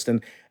embarrassed.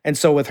 And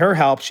so with her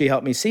help, she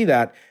helped me see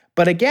that.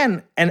 But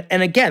again,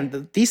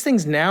 these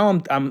things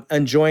now I'm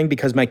enjoying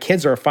because my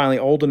kids are finally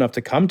old enough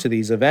to come to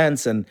these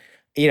events, and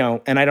I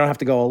don't have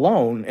to go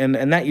alone.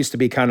 And that used to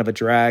be kind of a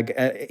drag,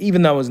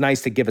 even though it was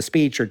nice to give a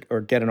speech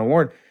or get an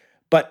award.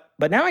 But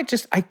now I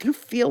do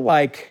feel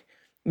like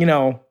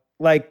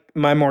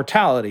my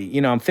mortality.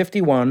 I'm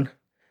 51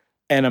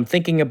 and I'm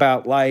thinking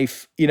about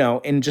life,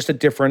 in just a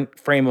different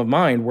frame of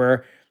mind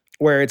where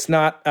it's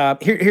not.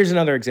 Here's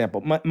another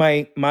example.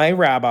 My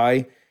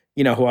rabbi,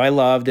 who I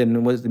loved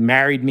and was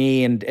married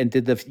me and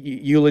did the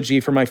eulogy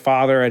for my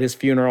father at his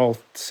funeral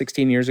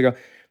 16 years ago.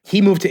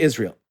 He moved to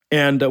Israel,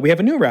 and we have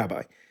a new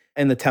rabbi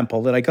in the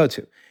temple that I go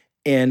to,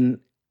 and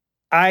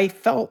I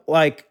felt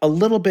like a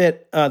little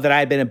bit that I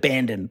had been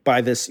abandoned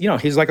by this.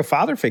 He's like a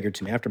father figure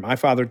to me after my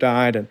father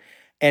died,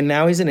 and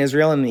now he's in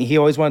Israel, and he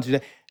always wanted to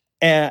do.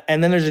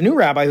 And then there's a new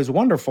rabbi who's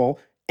wonderful,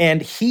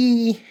 and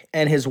he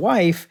and his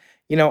wife,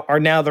 are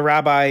now the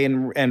rabbi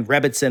and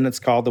Rebbitzin, it's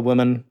called, the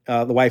woman,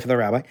 the wife of the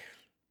rabbi,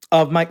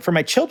 for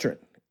my children.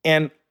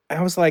 And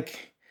I was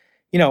like,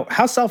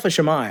 how selfish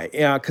am I?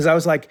 Because I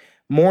was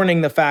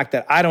mourning the fact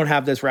that I don't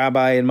have this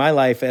rabbi in my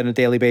life on a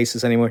daily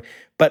basis anymore.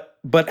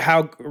 But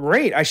how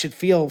great I should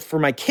feel for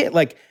my kid.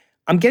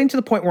 I'm getting to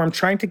the point where I'm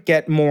trying to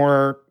get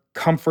more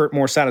comfort,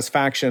 more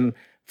satisfaction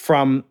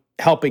from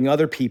helping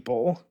other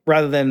people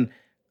rather than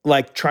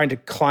trying to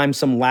climb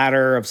some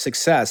ladder of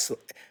success.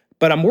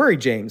 But I'm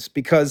worried, James,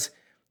 because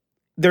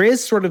there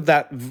is sort of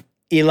that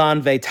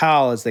elan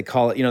vital, as they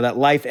call it, that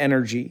life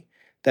energy,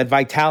 that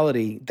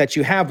vitality that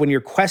you have when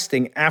you're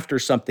questing after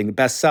something,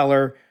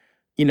 bestseller,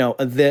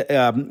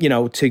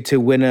 to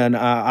win an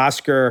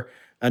Oscar,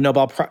 a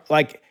Nobel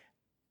Prize.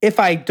 If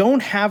I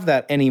don't have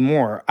that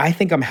anymore, I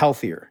think I'm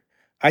healthier.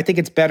 I think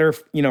it's better,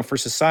 for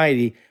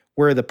society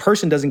where the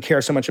person doesn't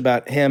care so much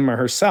about him or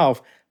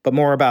herself, but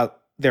more about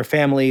their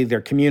family,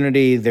 their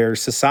community, their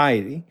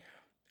society.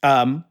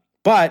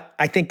 But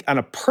I think on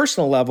a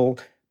personal level,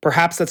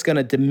 perhaps that's going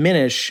to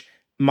diminish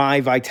my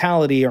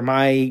vitality or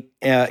my,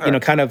 Sure.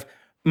 kind of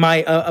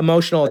my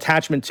emotional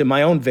attachment to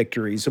my own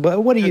victories.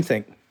 What do you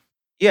think?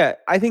 Yeah,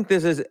 I think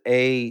this is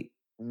a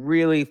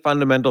really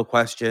fundamental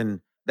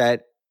question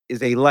that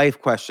is a life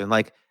question.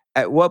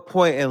 At what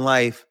point in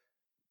life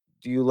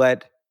do you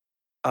let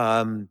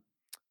um,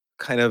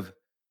 kind of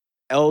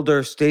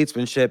elder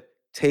statesmanship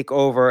take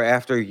over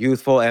after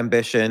youthful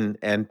ambition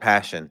and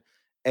passion?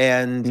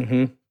 And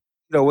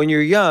Mm-hmm. when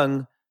you're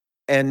young,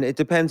 and it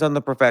depends on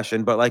the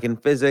profession, but in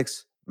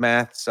physics,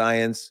 math,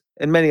 science,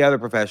 and many other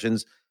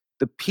professions,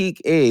 the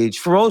peak age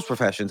for most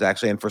professions,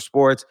 actually, and for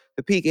sports,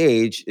 the peak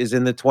age is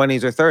in the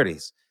 20s or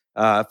 30s.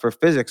 For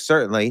physics,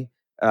 certainly,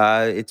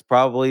 it's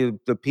probably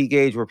the peak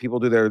age where people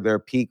do their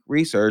peak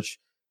research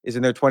is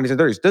in their 20s and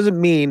 30s. Doesn't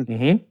mean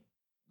Mm-hmm.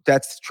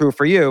 that's true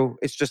for you.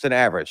 It's just an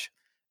average.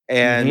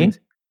 Mm-hmm. And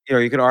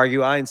you can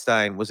argue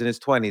Einstein was in his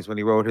 20s when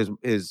he wrote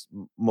his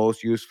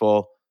most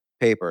useful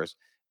papers.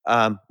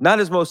 Not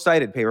his most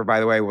cited paper, by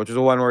the way, which was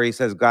the one where he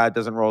says God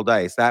doesn't roll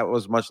dice. That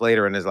was much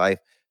later in his life,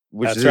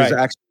 which That's is his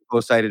right. actual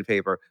most cited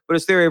paper. But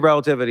his theory of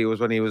relativity was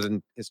when he was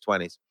in his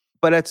 20s.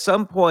 But at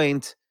some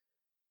point,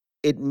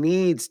 it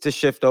needs to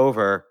shift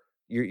over.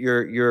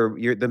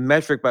 The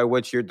metric by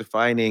which you're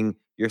defining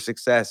your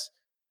success,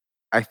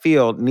 I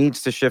feel,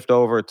 needs to shift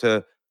over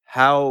to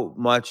how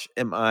much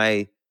am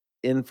I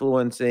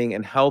influencing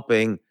and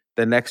helping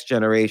the next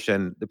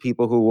generation, the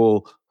people who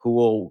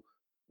will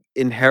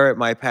inherit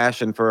my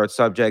passion for a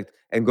subject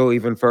and go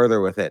even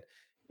further with it.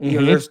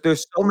 Mm-hmm.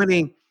 There's so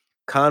many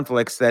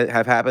conflicts that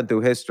have happened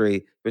through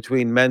history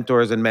between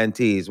mentors and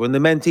mentees. When the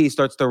mentee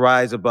starts to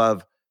rise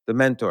above the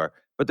mentor,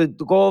 but the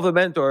goal of the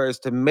mentor is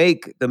to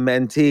make the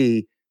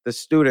mentee, the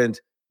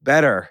student,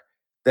 better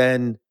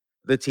than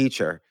the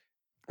teacher.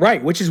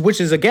 Right, which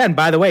is again,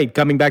 by the way,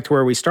 coming back to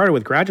where we started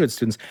with graduate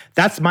students,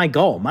 that's my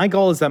goal. My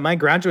goal is that my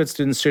graduate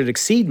students should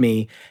exceed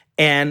me,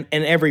 and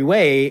in every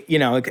way,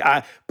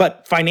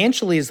 but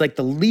financially is like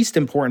the least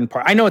important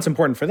part. I know it's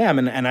important for them,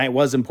 and it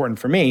was important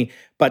for me,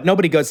 but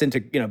nobody goes into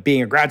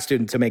being a grad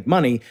student to make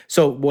money.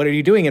 So what are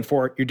you doing it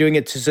for? You're doing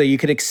it so you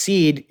can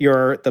exceed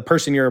the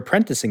person you're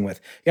apprenticing with.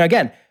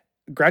 Again,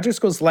 graduate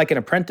school is like an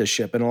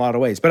apprenticeship in a lot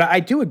of ways. But I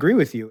do agree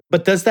with you.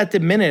 But does that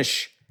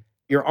diminish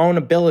your own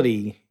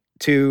ability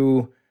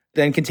to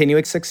then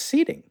continue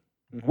succeeding?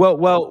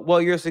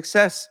 Well, your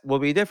success will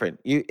be different.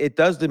 It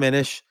does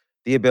diminish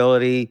the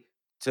ability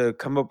to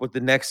come up with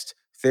the next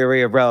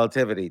theory of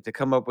relativity, to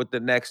come up with the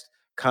next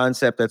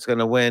concept that's going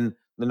to win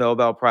the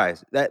Nobel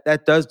Prize.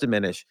 That does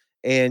diminish,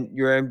 and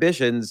your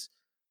ambitions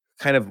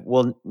kind of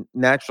will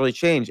naturally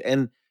change.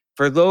 And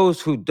for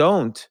those who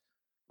don't,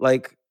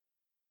 like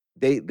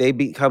they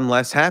become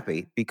less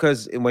happy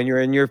because when you're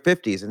in your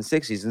 50s and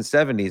 60s and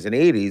 70s and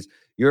 80s,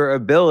 your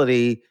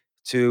ability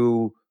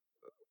to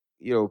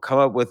come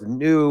up with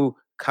new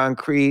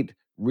concrete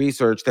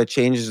research that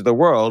changes the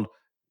world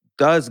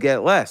does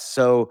get less.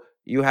 So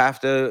you have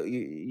to,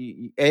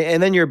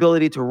 and then your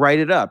ability to write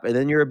it up, and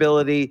then your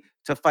ability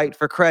to fight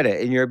for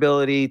credit, and your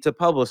ability to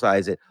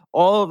publicize it.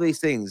 All of these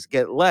things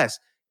get less,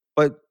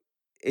 but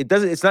it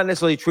doesn't. It's not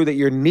necessarily true that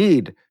your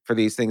need for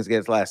these things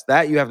gets less.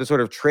 That you have to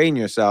sort of train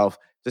yourself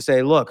to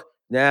say, look,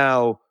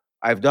 now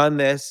I've done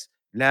this.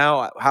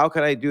 Now, how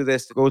can I do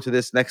this to go to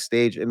this next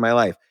stage in my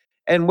life?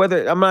 And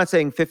whether I'm not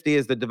saying 50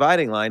 is the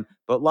dividing line,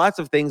 but lots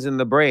of things in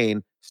the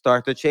brain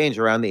start to change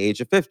around the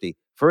age of 50.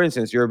 For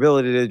instance, your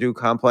ability to do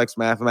complex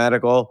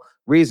mathematical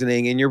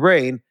reasoning in your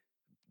brain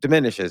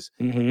diminishes,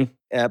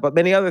 Mm-hmm. but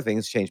many other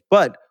things change.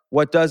 But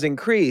what does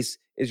increase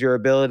is your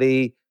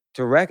ability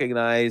to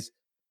recognize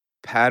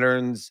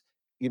patterns.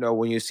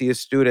 When you see a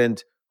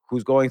student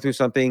who's going through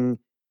something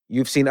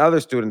you've seen other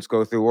students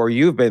go through or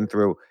you've been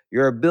through,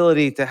 your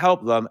ability to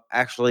help them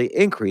actually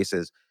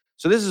increases.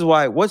 So this is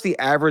why what's the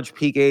average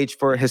peak age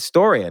for a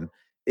historian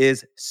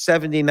is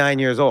 79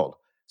 years old.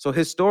 So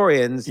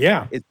historians,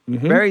 Yeah. it's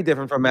Mm-hmm. very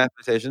different from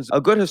mathematicians. A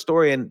good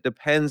historian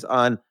depends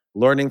on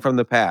learning from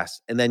the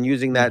past and then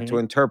using that to Mm-hmm.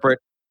 interpret,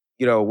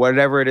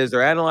 whatever it is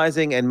they're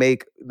analyzing and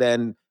make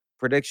then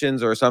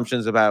predictions or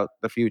assumptions about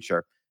the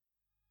future.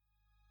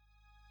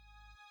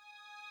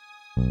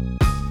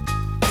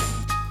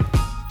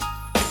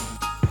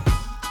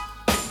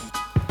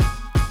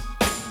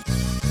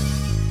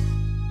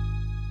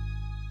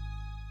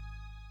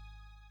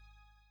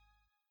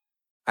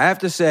 I have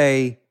to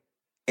say,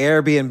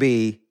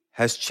 Airbnb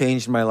has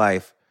changed my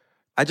life.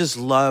 I just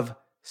love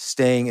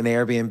staying in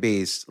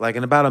Airbnbs. Like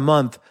in about a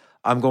month,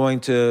 I'm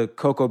going to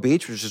Cocoa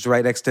Beach, which is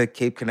right next to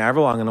Cape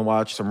Canaveral. I'm going to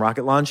watch some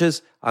rocket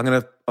launches. I'm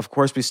going to, of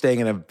course, be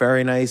staying in a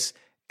very nice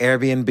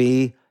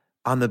Airbnb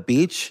on the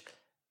beach.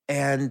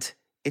 And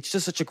it's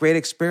just such a great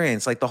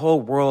experience. Like the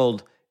whole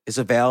world is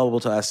available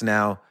to us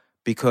now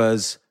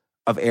because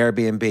of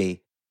Airbnb.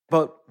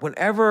 But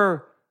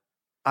whenever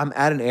I'm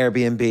at an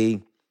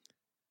Airbnb,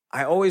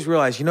 I always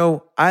realize,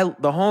 the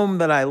home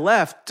that I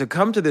left to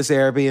come to this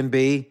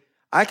Airbnb,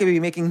 I could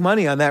be making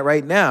money on that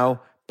right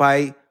now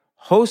by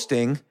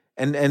hosting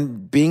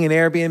and being an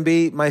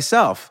Airbnb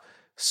myself.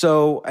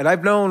 So, and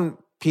I've known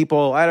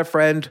people, I had a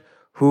friend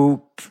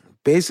who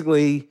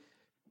basically,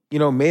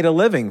 made a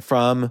living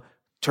from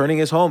turning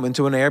his home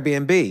into an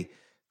Airbnb.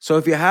 So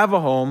if you have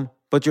a home,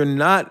 but you're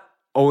not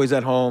always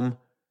at home,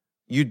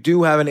 you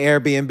do have an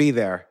Airbnb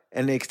there.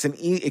 And it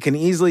can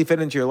easily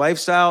fit into your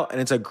lifestyle, and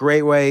it's a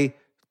great way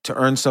to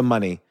earn some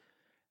money.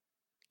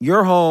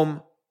 Your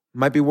home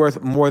might be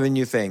worth more than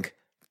you think.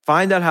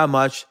 Find out how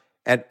much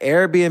at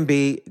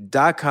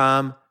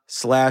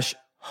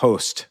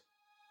airbnb.com/host.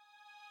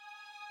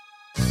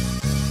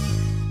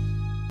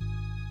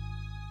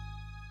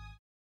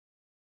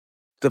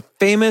 The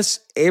famous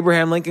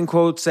Abraham Lincoln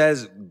quote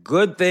says,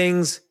 "Good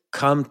things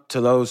come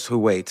to those who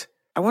wait."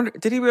 I wonder,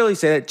 did he really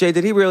say that? Jay,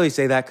 did he really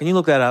say that? Can you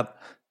look that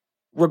up?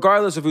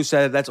 Regardless of who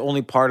said it, that's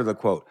only part of the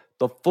quote.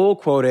 The full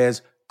quote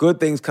is, "Good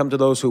things come to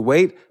those who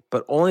wait,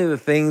 but only the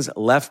things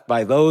left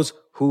by those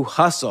who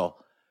hustle."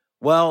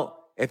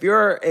 Well, if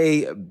you're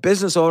a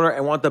business owner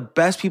and want the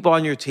best people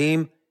on your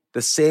team,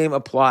 the same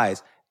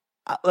applies.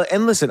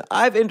 And listen,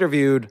 I've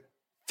interviewed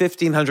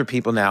 1,500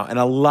 people now and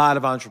a lot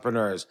of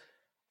entrepreneurs.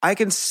 I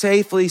can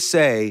safely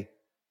say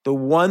the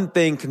one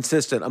thing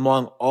consistent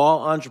among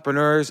all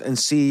entrepreneurs and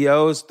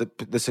CEOs,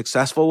 the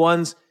successful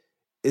ones,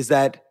 is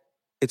that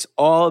it's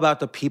all about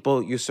the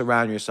people you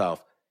surround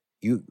yourself.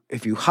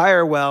 If you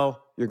hire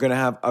well, you're going to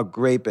have a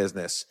great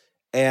business.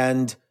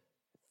 And,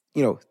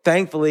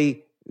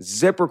 thankfully,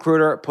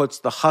 ZipRecruiter puts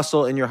the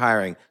hustle in your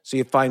hiring. So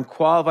you find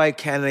qualified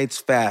candidates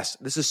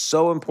fast. This is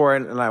so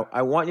important, and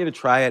I want you to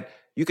try it.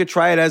 You could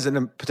try it as a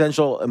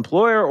potential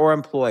employer or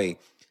employee.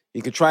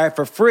 You could try it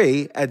for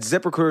free at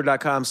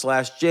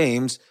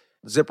ZipRecruiter.com/James.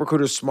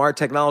 ZipRecruiter's smart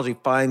technology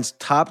finds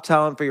top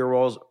talent for your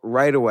roles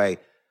right away.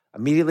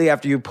 Immediately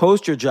after you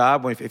post your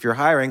job, if you're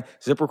hiring,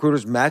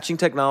 ZipRecruiter's matching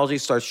technology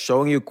starts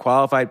showing you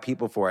qualified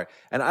people for it.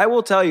 And I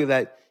will tell you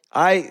that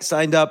I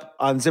signed up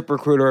on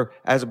ZipRecruiter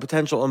as a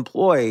potential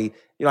employee.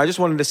 I just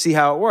wanted to see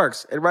how it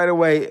works. And right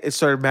away, it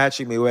started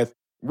matching me with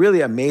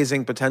really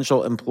amazing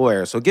potential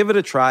employers. So give it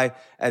a try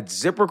at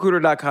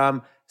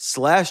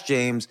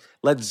ZipRecruiter.com/James.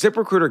 Let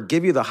ZipRecruiter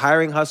give you the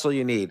hiring hustle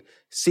you need.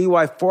 See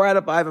why 4 out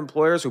of 5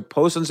 employers who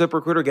post on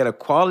ZipRecruiter get a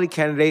quality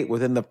candidate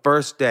within the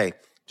first day.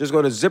 Just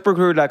go to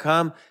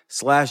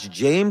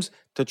ZipRecruiter.com/James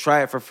to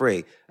try it for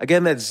free.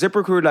 Again, that's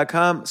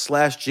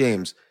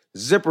ZipRecruiter.com/James.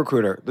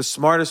 ZipRecruiter, the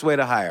smartest way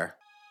to hire.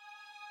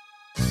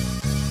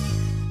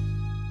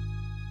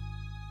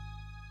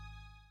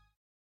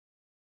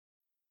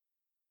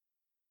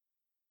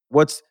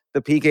 What's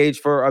the peak age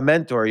for a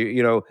mentor?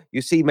 You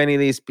see many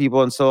of these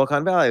people in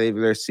Silicon Valley.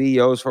 They're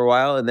CEOs for a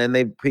while, and then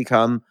they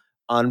become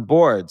on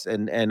boards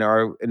and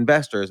are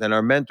investors and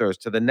are mentors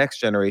to the next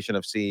generation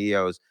of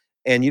CEOs.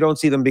 And you don't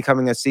see them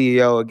becoming a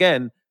CEO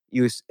again.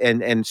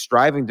 And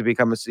striving to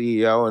become a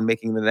CEO and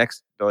making the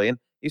next billion.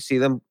 You see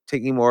them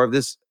taking more of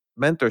this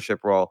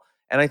mentorship role,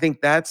 and I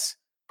think that's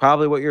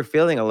probably what you're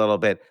feeling a little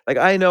bit. Like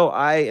I know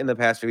in the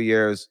past few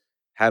years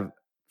have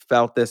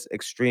felt this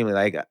extremely.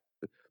 Like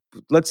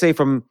let's say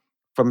from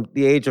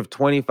the age of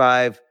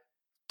 25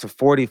 to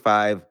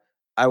 45,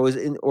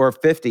 or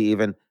 50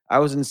 even, I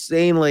was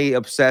insanely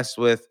obsessed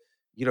with,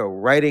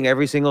 writing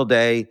every single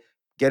day,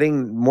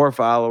 getting more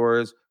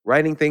followers,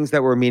 writing things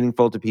that were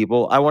meaningful to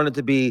people. I wanted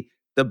to be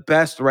the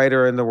best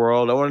writer in the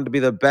world. I wanted to be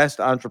the best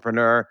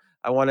entrepreneur.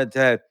 I wanted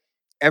to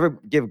ever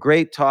give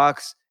great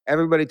talks,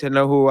 everybody to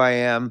know who I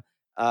am,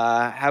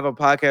 have a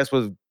podcast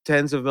with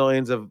tens of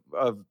millions of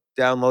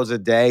downloads a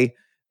day.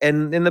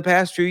 And in the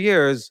past few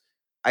years,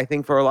 I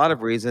think for a lot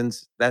of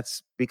reasons,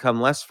 that's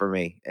become less for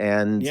me.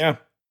 And Yeah.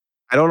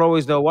 I don't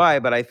always know why,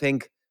 but I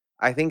think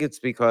it's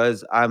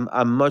because I'm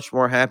much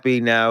more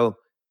happy now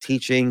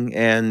teaching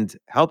and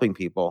helping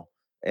people.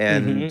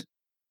 Mm-hmm. And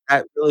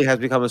that really has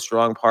become a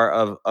strong part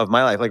of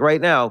my life. Like right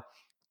now,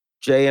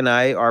 Jay and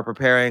I are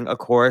preparing a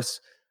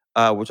course,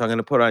 which I'm going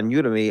to put on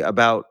Udemy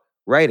about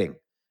writing.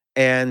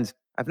 And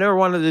I've never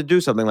wanted to do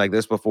something like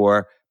this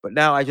before, but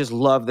now I just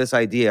love this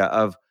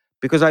idea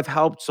because I've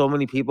helped so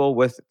many people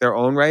with their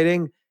own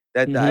writing,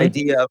 that the Mm-hmm.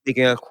 idea of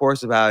making a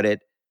course about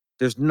it,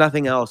 there's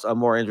nothing else I'm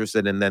more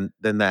interested in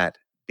than that,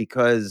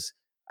 because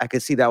I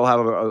could see that will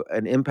have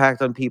an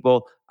impact on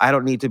people. I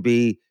don't need to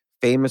be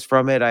famous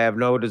from it. I have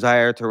no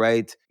desire to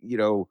write,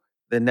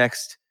 the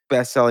next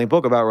best-selling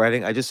book about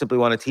writing. I just simply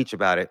want to teach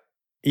about it.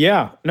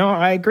 Yeah, no,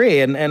 I agree,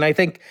 and I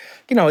think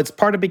it's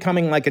part of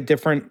becoming like a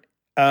different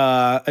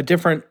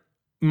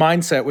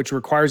mindset, which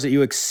requires that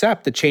you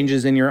accept the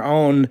changes in your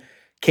own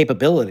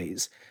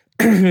capabilities,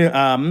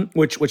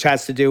 which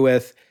has to do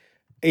with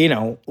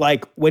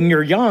like when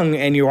you're young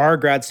and you are a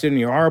grad student,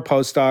 you are a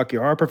postdoc, you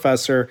are a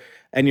professor,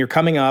 and you're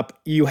coming up,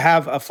 you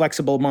have a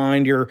flexible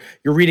mind. You're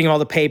reading all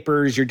the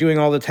papers, you're doing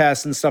all the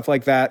tests and stuff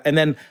like that, and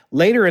then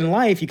later in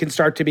life, you can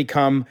start to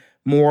become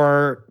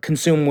more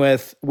consumed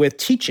with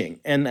teaching,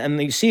 and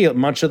you see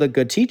much of the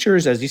good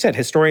teachers, as you said,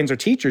 historians are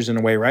teachers in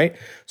a way, right?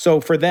 So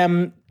for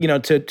them,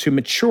 to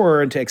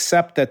mature and to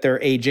accept that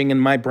they're aging, and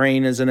my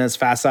brain isn't as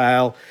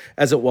facile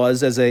as it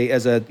was as a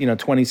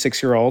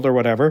 26-year-old or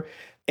whatever,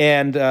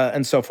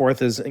 and so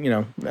forth, as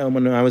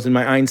when I was in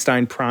my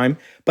Einstein prime.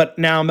 But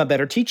now I'm a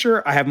better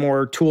teacher. I have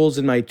more tools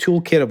in my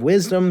toolkit of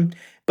wisdom,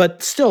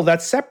 but still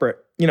that's separate.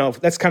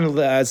 That's kind of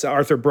as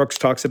Arthur Brooks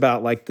talks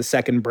about, like the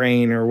second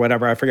brain or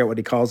whatever. I forget what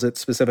he calls it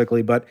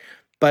specifically, but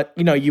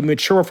you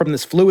mature from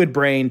this fluid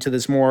brain to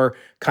this more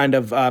kind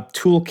of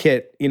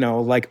toolkit.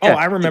 Like, oh, Yeah.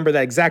 I remember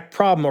that exact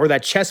problem or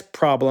that chess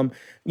problem.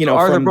 So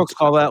Arthur From Brooks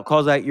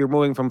calls that you're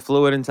moving from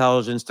fluid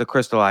intelligence to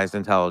crystallized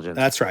intelligence.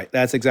 That's right.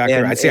 That's exactly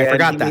And right. See, I and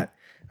forgot he that.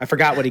 I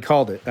forgot what he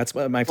called it. That's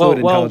what my well,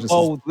 fluid well, intelligence is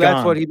well,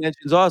 that's what gone. he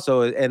mentions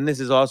also, and this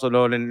is also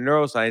known in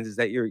neuroscience, is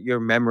that your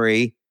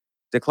memory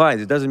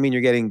declines. It doesn't mean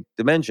you're getting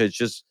dementia. It's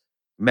just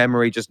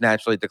memory just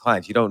naturally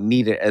declines. You don't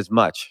need it as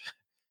much.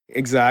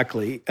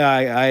 Exactly.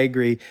 I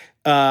agree.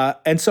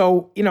 And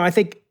so, I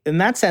think in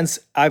that sense,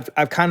 I've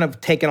kind of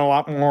taken a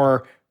lot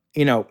more,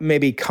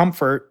 maybe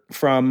comfort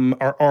from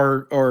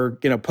or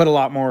put a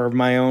lot more of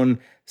my own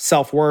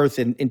self-worth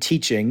in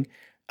teaching.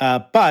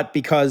 But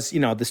because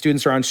the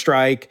students are on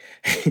strike,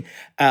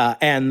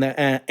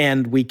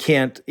 and we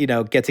can't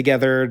get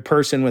together in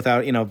person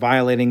without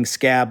violating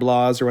scab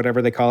laws or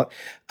whatever they call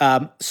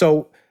it.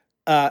 So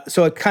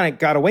it kind of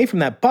got away from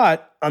that.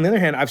 But on the other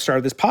hand, I've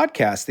started this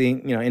podcast, the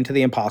Into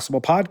the Impossible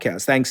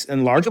podcast, thanks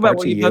in large Think about part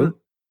what to you've you. done.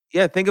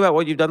 Yeah, think about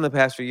what you've done the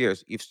past few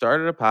years. You've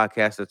started a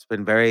podcast that's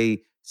been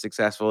very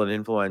successful and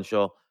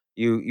influential.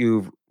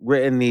 You've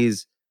written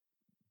these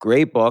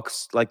great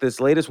books. Like this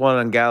latest one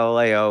on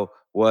Galileo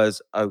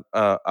was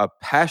a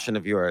passion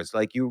of yours.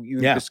 Like you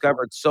Yeah.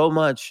 discovered so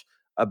much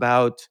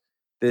about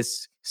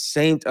this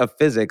saint of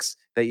physics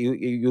that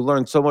you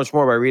learned so much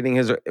more by reading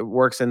his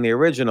works in the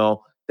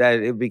original, that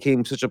it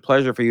became such a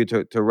pleasure for you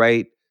to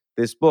write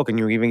this book, and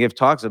you even give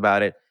talks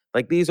about it.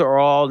 Like these are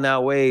all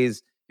now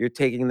ways you're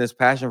taking this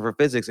passion for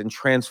physics and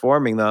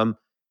transforming them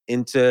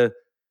into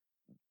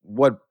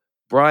what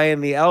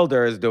Brian the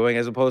Elder is doing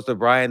as opposed to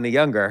Brian the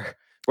Younger.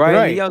 Brian the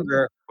Right.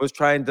 Younger was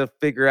trying to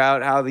figure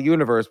out how the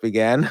universe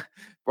began.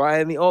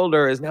 Brian the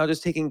Older is now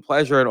just taking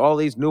pleasure in all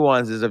these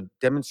nuances of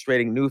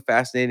demonstrating new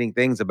fascinating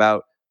things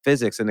about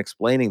physics and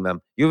explaining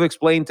them. You've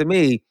explained to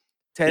me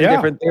 10 Yeah.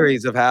 different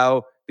theories of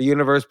how the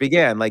universe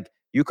began. Like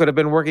you could have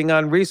been working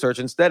on research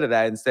instead of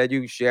that. Instead,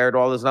 you shared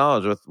all this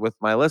knowledge with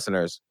my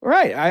listeners.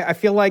 Right. I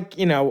feel like,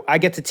 I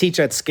get to teach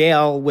at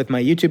scale with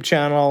my YouTube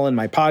channel and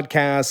my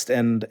podcast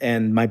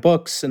and my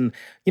books. And,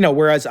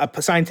 whereas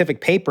a scientific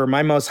paper,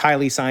 my most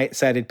highly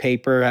cited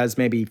paper has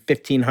maybe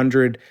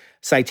 1,500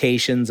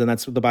 citations, and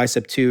that's the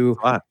Bicep 2,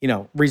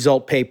 Wow.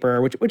 result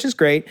paper, which is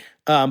great.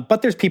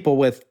 But there's people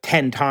with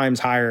 10 times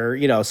higher,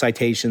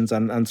 citations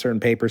on certain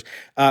papers.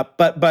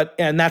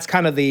 And that's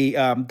kind of the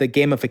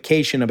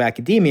gamification of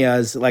academia,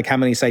 is like how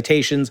many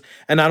citations,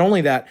 and not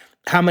only that,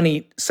 how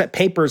many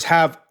papers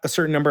have a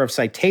certain number of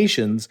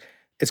citations.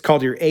 It's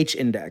called your H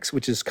index,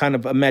 which is kind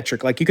of a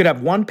metric. Like you could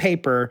have one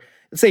paper,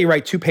 let's say you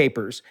write 2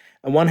 papers,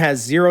 and one has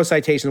 0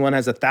 citations, one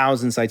has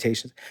 1,000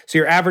 citations. So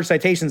your average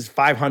citation is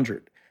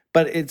 500.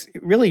 But it's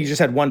really, you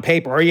just had one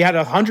paper, or you had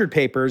 100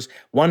 papers.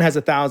 One has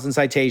 1,000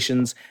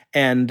 citations,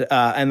 and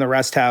the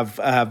rest have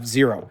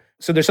 0.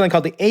 So there's something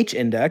called the H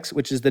index,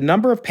 which is the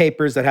number of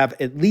papers that have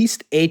at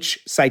least H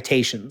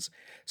citations.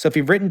 So if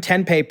you've written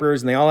 10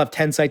 papers and they all have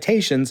 10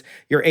 citations,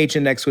 your H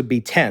index would be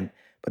 10.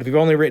 But if you've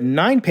only written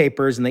 9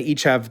 papers and they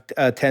each have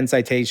 10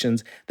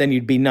 citations, then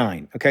you'd be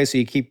 9. Okay,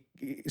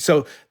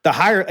 so the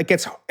higher it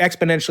gets,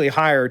 exponentially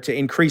higher to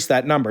increase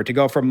that number, to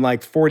go from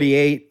like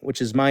 48,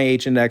 which is my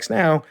H index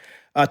now,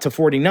 to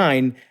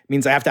 49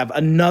 means I have to have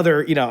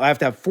another, I have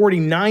to have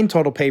 49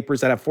 total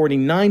papers that have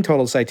 49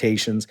 total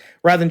citations,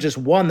 rather than just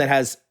one that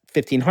has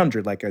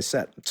 1,500, like I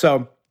said.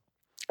 So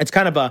it's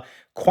kind of a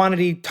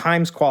quantity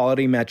times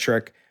quality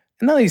metric.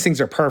 And none of these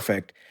things are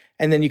perfect.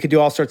 And then you could do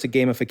all sorts of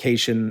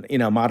gamification,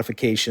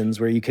 modifications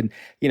where you can,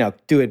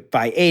 do it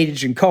by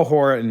age and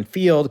cohort and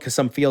field, because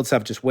some fields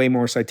have just way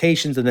more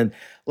citations. And then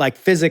like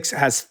physics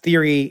has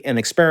theory and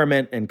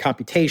experiment and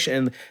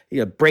computation,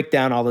 break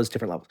down all those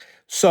different levels.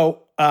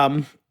 So,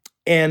 and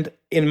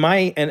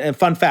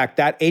fun fact,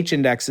 that H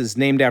index is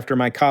named after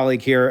my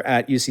colleague here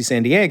at UC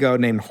San Diego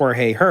named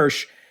Jorge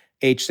Hirsch.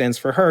 H stands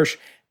for Hirsch.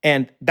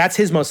 And that's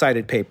his most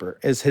cited paper,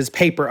 is his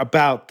paper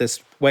about this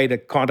way to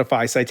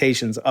quantify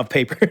citations of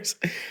papers.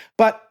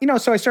 But,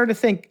 so I started to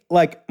think,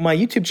 like, my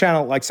YouTube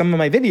channel, like some of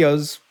my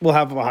videos will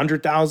have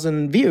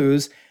 100,000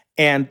 views,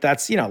 and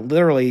that's,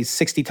 literally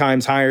 60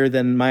 times higher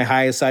than my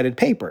highest cited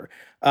paper.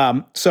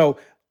 So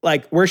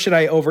like, where should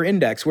I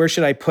over-index? Where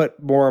should I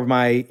put more of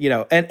my,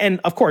 and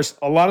of course,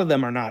 a lot of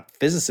them are not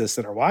physicists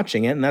that are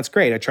watching it, and that's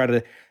great. I try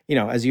to,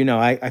 as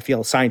I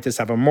feel scientists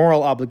have a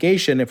moral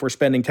obligation, if we're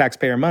spending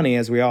taxpayer money,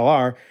 as we all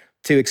are,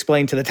 to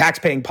explain to the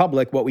taxpaying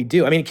public what we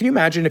do. I mean, can you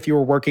imagine if you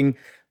were working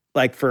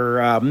like for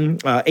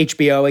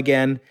HBO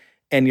again,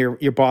 and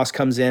your boss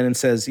comes in and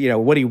says,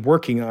 what are you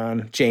working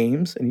on,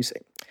 James? And you say,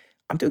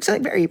 I'm doing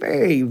something very,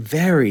 very,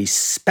 very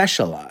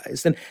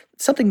specialized and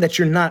something that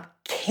you're not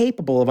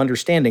capable of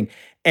understanding.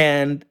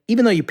 And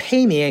even though you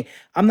pay me,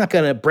 I'm not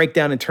going to break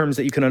down in terms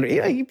that you can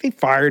you'd be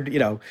fired,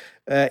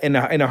 in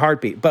a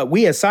heartbeat. But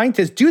we as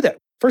scientists do that.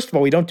 First of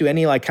all, we don't do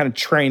any like kind of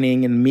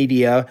training in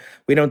media.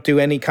 We don't do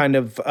any kind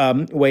of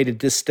way to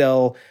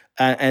distill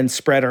and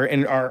spread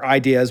our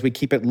ideas. We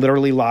keep it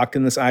literally locked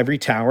in this ivory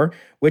tower,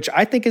 which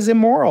I think is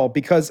immoral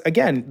because,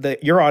 again,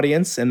 your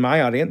audience and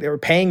my audience, they were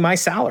paying my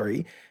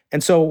salary.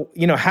 And so,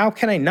 how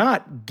can I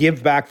not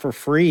give back for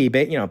free,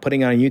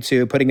 putting on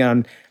YouTube, putting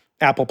on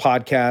Apple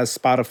Podcasts,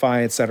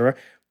 Spotify, et cetera?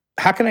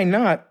 How can I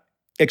not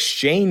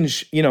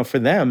exchange, for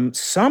them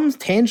some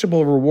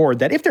tangible reward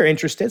that if they're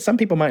interested, some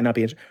people might not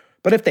be interested,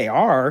 but if they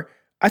are,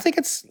 I think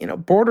it's,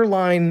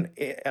 borderline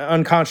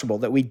unconscionable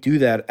that we do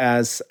that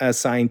as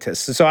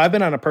scientists. So I've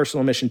been on a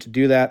personal mission to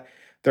do that.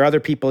 There are other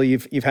people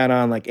you've had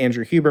on, like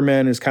Andrew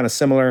Huberman, who's kind of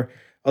similar,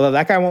 although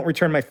that guy won't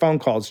return my phone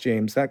calls,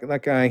 James.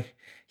 That guy,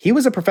 he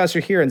was a professor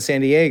here in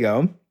San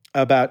Diego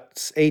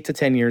about 8 to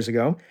 10 years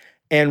ago.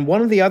 And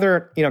one of the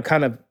other,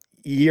 kind of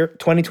year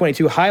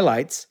 2022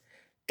 highlights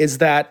is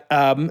that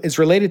is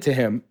related to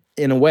him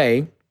in a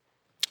way,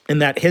 in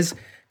that his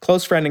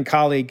close friend and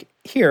colleague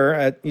here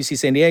at UC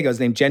San Diego is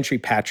named Gentry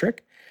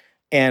Patrick,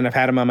 and I've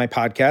had him on my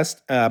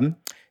podcast.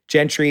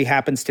 Gentry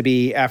happens to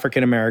be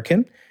African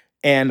American,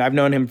 and I've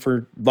known him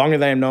for longer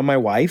than I've known my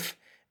wife.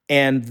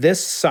 And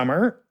this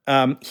summer,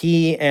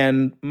 he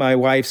and my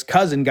wife's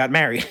cousin got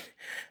married,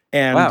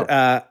 and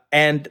Wow.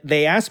 and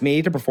they asked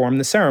me to perform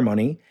the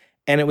ceremony,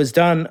 and it was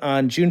done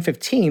on June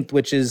 15th,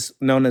 which is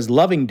known as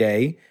Loving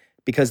Day,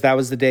 because that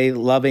was the day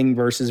Loving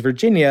versus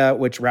Virginia,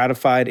 which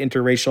ratified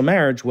interracial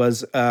marriage,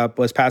 was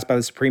passed by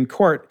the Supreme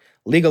Court,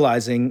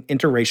 legalizing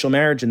interracial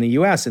marriage in the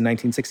U.S. in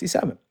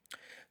 1967.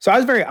 So I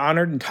was very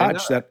honored and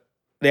touched that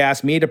they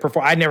asked me to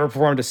perform. I'd never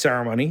performed a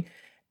ceremony,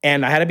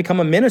 and I had to become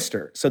a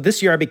minister. So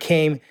this year I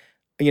became,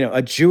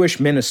 a Jewish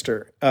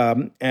minister,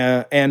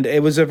 and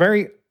it was a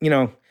very,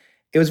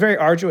 it was very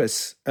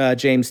arduous,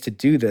 James, to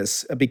do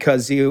this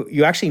because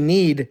you actually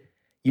need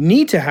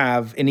to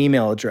have an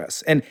email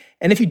address, and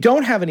if you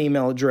don't have an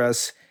email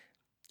address,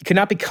 you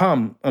cannot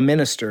become a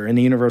minister in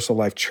the Universal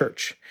Life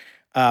Church.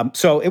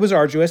 So it was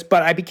arduous,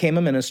 but I became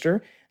a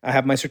minister. I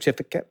have my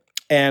certificate,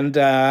 and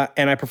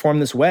I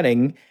performed this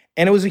wedding,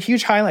 and it was a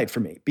huge highlight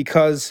for me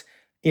because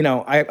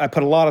I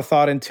put a lot of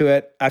thought into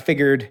it. I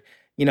figured,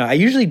 I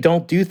usually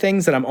don't do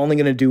things that I'm only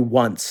going to do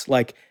once.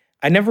 Like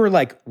I never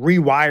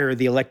rewire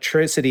the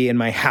electricity in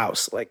my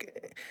house.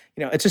 Like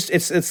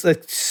it's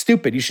like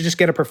stupid. You should just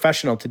get a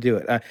professional to do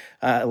it,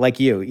 like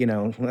you.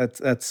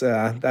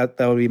 That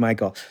would be my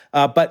goal.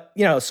 But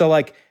so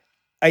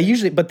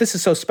but this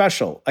is so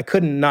special. I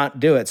couldn't not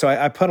do it. So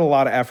I put a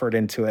lot of effort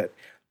into it.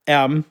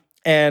 And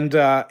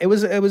it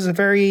was a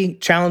very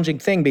challenging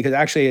thing because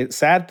actually a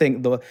sad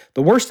thing, the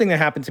worst thing that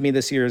happened to me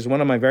this year is one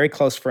of my very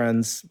close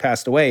friends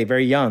passed away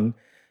very young.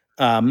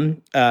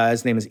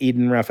 His name is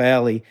Eden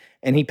Raffaelli,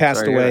 and he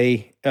passed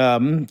away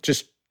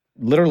just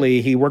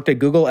literally. He worked at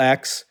Google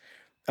X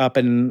up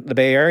in the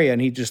Bay Area,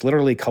 and he just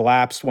literally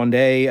collapsed one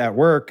day at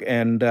work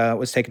and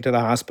was taken to the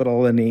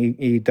hospital, and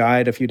he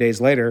died a few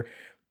days later.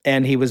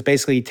 And he was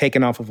basically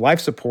taken off of life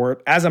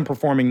support as I'm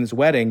performing this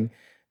wedding,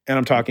 and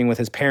I'm talking with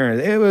his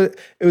parents.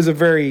 It was a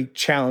very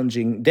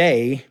challenging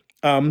day.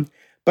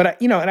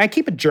 But and I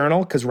keep a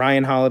journal because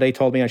Ryan Holiday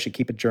told me I should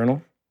keep a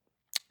journal.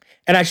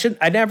 And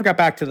I never got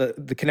back to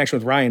the connection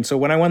with Ryan. So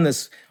when I won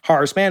this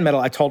Horace Mann medal,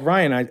 I told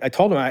Ryan, I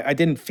told him I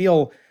didn't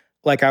feel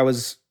like I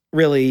was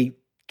really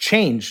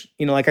changed.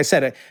 Like I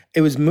said,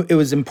 it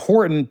was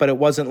important, but it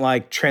wasn't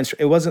like transfer.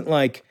 It wasn't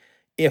like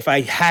if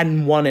I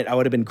hadn't won it, I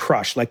would have been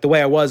crushed, like the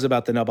way I was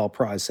about the Nobel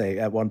Prize, say,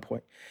 at one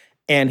point.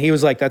 And he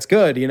was like, "That's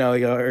good,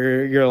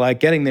 you're like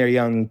getting there,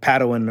 young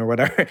Padawan or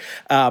whatever."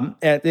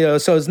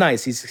 So it's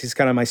nice. He's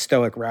kind of my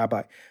stoic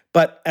rabbi.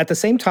 But at the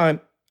same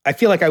time, I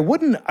feel like I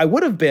would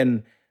have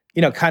been,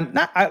 kind of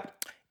not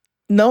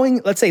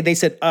knowing. Let's say they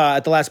said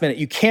at the last minute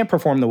you can't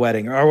perform the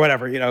wedding or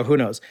whatever. Who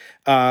knows?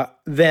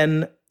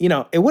 Then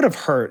it would have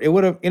hurt. It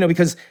would have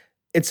because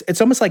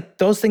it's almost like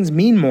those things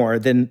mean more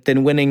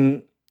than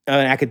winning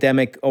an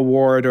academic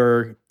award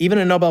or even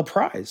a Nobel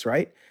Prize,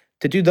 right?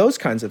 To do those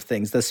kinds of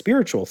things, the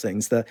spiritual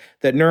things that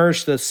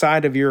nourish the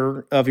side of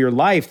your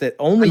life that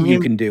only you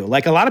can do.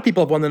 Like a lot of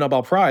people have won the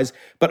Nobel Prize,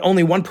 but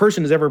only one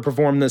person has ever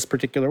performed this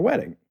particular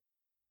wedding.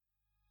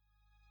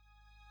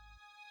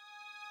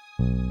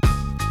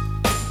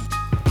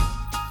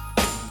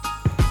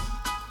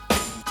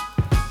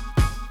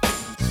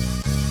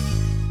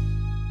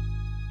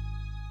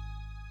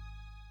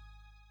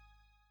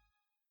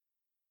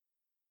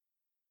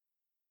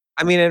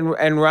 I mean,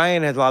 and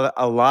Ryan has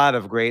a lot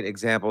of great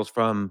examples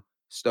from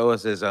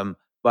Stoicism,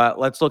 but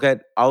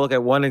I'll look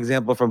at one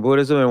example from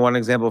Buddhism and one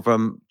example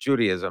from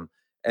Judaism.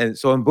 And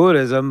so in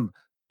Buddhism,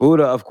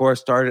 Buddha, of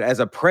course, started as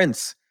a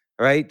prince,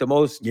 right?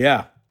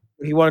 Yeah.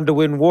 He wanted to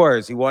win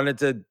wars. He wanted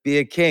to be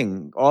a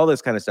king, all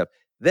this kind of stuff.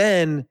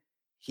 Then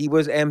he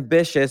was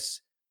ambitious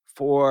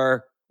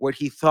for what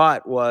he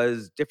thought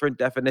was different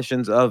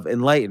definitions of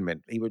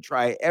enlightenment. He would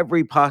try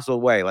every possible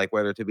way, like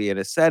whether to be an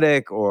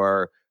ascetic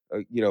or,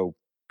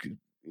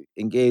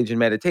 engage in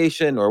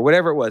meditation or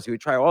whatever it was. He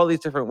would try all these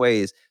different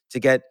ways to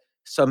get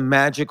some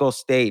magical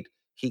state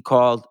he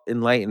called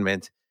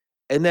enlightenment.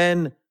 And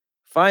then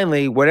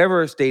finally,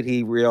 whatever state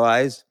he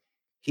realized,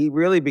 he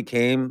really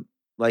became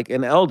like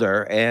an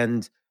elder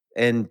and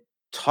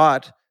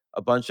taught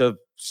a bunch of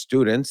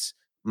students,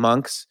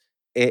 monks,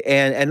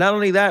 and not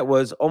only that,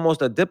 was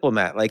almost a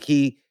diplomat. Like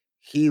he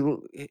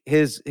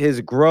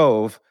his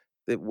grove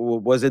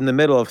was in the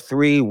middle of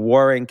three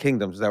warring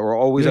kingdoms that were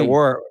always at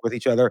war with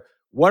each other.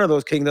 One of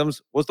those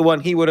kingdoms was the one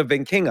he would have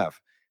been king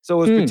of. So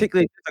it was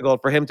particularly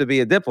difficult for him to be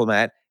a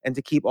diplomat and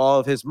to keep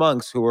all of his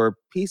monks who were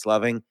peace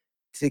loving,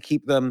 to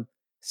keep them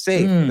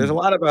safe. There's a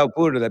lot about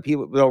Buddha that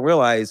people don't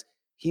realize.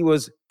 He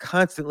was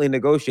constantly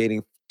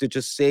negotiating to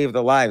just save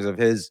the lives of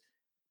his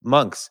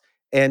monks.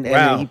 And he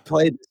Wow.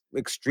 played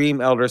extreme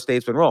elder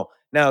statesman role.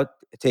 Now,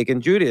 take in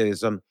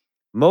Judaism,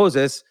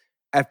 Moses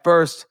at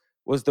first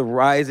was the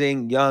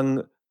rising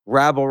young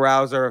rabble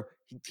rouser.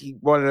 He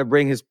wanted to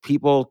bring his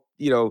people,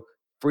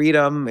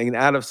 freedom and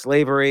out of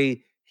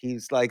slavery.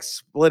 He's like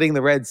splitting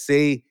the Red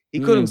Sea.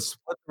 He couldn't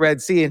split the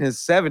Red Sea in his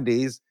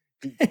 70s.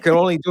 He could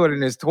only do it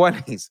in his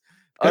 20s.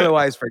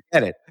 Otherwise,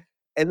 forget it.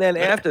 And then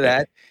after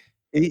that,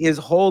 his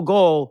whole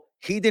goal,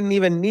 he didn't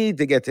even need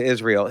to get to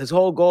Israel. His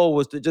whole goal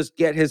was to just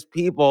get his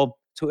people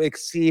to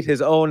exceed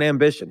his own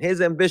ambition.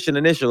 His ambition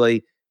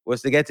initially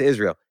was to get to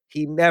Israel.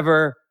 He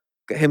never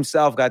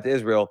himself got to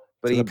Israel,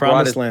 but To he the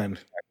brought his. promised land.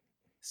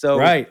 So,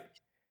 Right.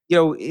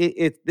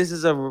 this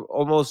is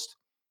almost,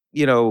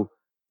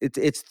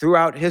 it's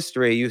throughout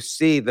history. You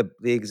see the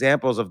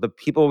examples of the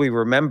people we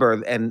remember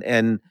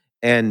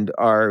and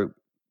are,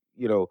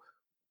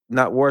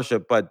 not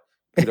worship, but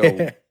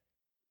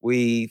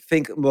we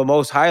think the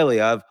most highly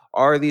of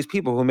are these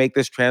people who make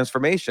this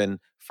transformation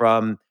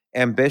from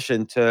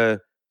ambition to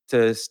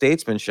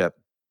statesmanship.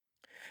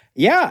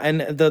 Yeah,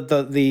 and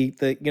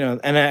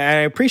and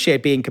I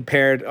appreciate being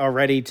compared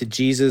already to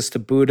Jesus, to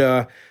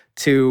Buddha,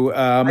 to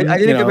I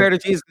didn't compare to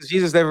Jesus because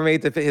Jesus never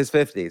made his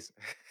 50s.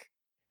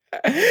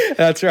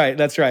 That's right.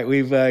 That's right.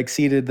 We've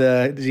exceeded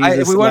the If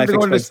Jesus we wanted life to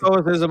go into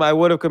expectancy. Stoicism, I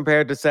would have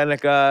compared to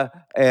Seneca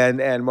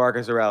and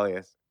Marcus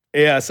Aurelius.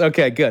 Yes.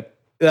 Okay. Good.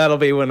 That'll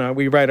be when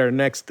we write our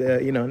next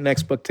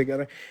next book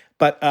together.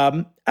 But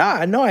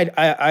no,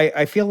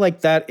 I feel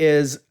like that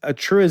is a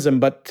truism.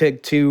 But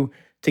to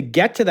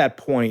get to that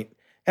point,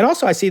 and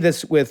also I see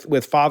this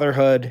with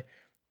fatherhood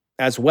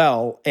as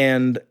well.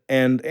 And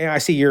I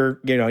see you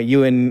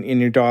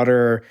and your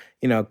daughter,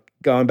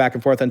 going back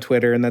and forth on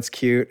Twitter, and that's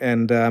cute.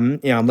 And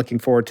I'm looking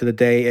forward to the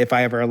day if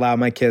I ever allow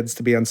my kids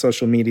to be on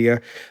social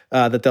media,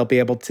 that they'll be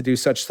able to do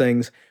such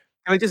things.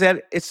 Can I just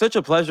add, it's such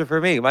a pleasure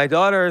for me. My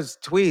daughter's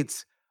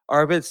tweets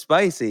are a bit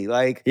spicy,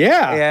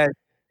 Yeah,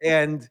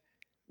 and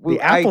the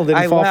apple didn't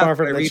I fall laugh far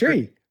when from the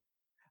tree.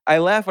 I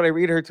laugh when I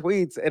read her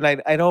tweets, and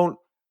I don't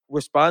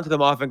respond to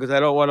them often because I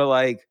don't want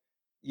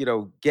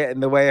to get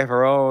in the way of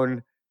her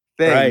own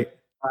thing. Right.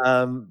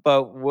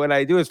 But when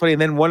I do, it's funny.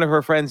 And then one of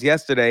her friends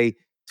yesterday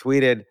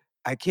tweeted,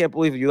 "I can't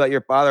believe you let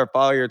your father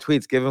follow your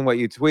tweets, given what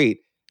you tweet."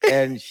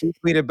 And she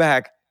tweeted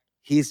back,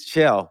 "He's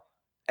chill,"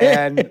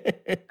 and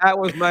that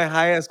was my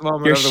highest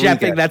moment You're of the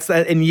shepping. weekend. That's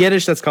in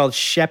Yiddish. That's called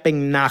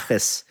shepping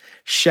nachas.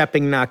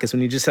 Shepping nachas,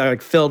 when you just are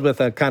like filled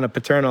with a kind of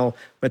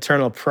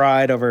maternal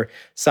pride over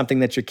something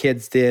that your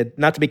kids did.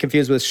 Not to be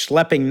confused with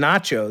schlepping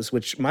nachos,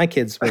 which my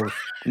kids will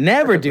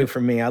never do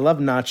for me. I love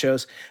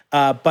nachos,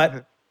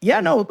 but yeah,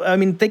 no. I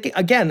mean, thinking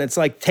again, it's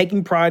like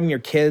taking pride in your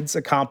kids'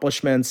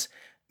 accomplishments.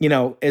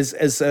 Is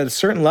at a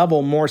certain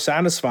level more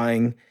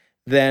satisfying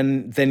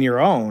than your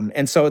own,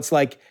 and so it's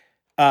like,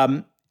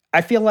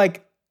 I feel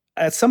like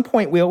at some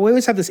point we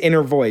always have this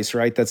inner voice,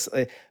 right? That's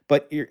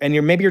but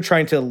you're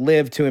trying to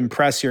live to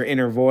impress your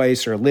inner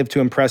voice or live to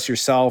impress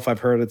yourself. I've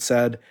heard it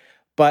said,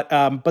 but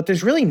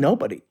there's really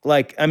nobody.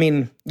 Like, I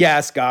mean,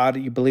 yes, God,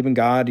 you believe in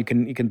God, you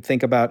can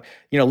think about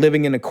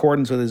living in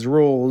accordance with His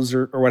rules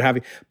or what have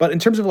you. But in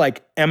terms of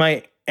like, am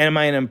I an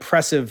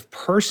impressive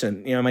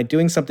person? Am I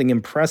doing something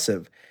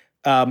impressive?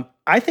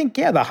 I think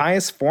the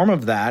highest form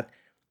of that,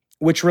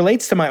 which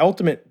relates to my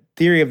ultimate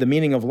theory of the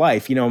meaning of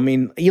life. I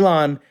mean,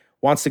 Elon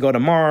wants to go to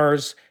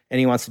Mars and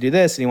he wants to do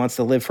this and he wants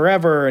to live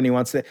forever and he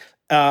wants to,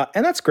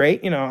 and that's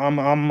great.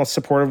 I'm a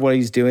supporter of what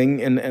he's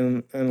doing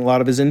and a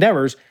lot of his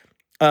endeavors.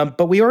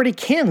 But we already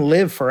can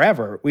live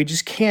forever. We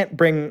just can't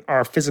bring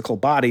our physical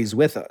bodies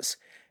with us.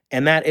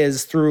 And that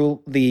is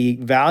through the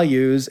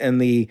values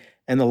and the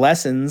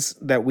lessons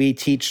that we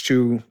teach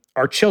to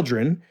our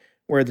children,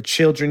 where the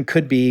children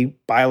could be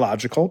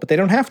biological, but they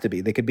don't have to be.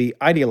 They could be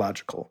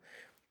ideological.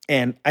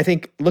 And I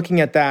think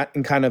looking at that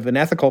in kind of an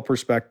ethical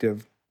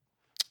perspective,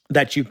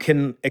 that you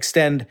can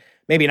extend,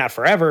 maybe not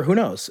forever, who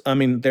knows? I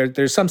mean,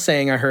 there's some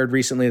saying I heard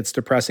recently that's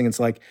depressing. It's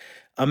like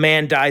a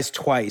man dies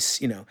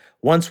twice,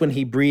 once when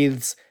he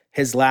breathes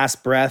his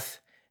last breath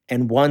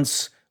and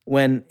once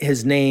when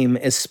his name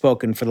is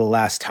spoken for the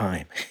last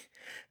time.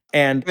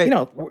 And,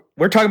 Right.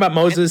 We're talking about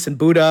Moses and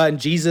Buddha and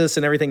Jesus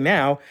and everything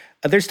now.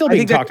 They're still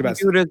being talked about.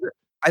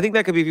 I think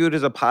that could be viewed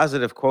as a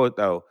positive quote,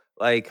 though.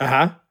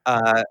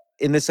 Uh-huh.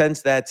 In the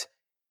sense that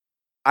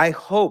I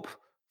hope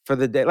for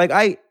the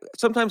day.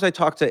 Sometimes I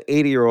talk to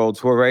 80-year-olds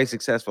who are very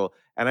successful,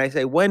 and I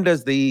say, when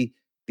does the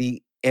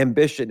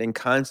ambition and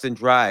constant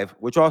drive,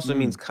 which also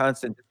means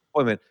constant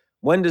disappointment,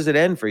 when does it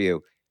end for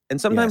you? And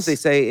sometimes they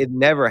Yes. say it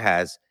never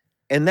has,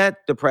 and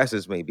that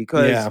depresses me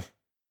because Yeah.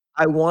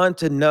 I want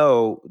to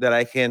know that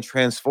I can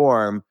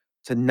transform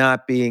to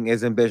not being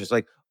as ambitious.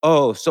 Like,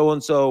 oh, so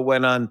and so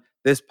went on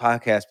this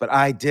podcast, but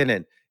I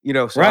didn't.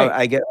 So Right.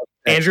 I get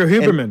upset. Andrew And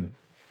Huberman.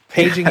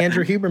 Paging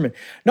Andrew Huberman.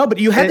 No, but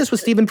you had and this with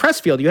Stephen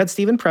Pressfield. You had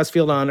Stephen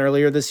Pressfield on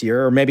earlier this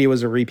year, or maybe it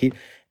was a repeat.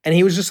 And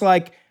he was just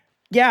like,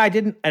 yeah, I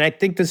didn't, and I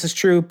think this is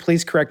true.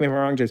 Please correct me if I'm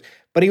wrong, James.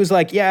 But he was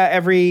like, yeah,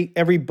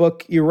 every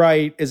book you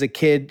write is a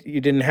kid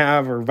you didn't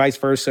have, or vice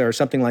versa, or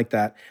something like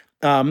that.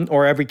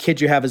 Or every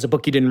kid you have is a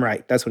book you didn't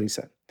write. That's what he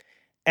said.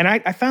 And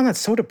I found that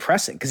so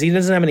depressing because he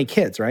doesn't have any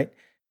kids, right?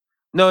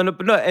 No,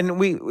 but no,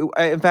 and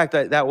in fact,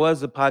 that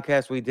was a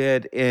podcast we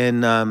did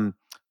in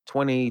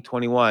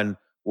 2021,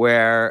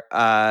 where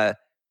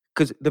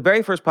because the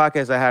very first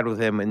podcast I had with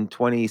him in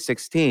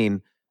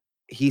 2016,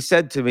 he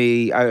said to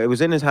me, I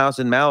was in his house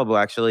in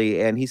Malibu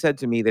actually, and he said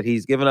to me that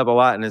he's given up a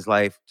lot in his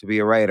life to be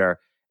a writer.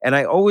 And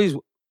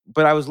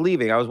but I was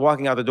leaving, I was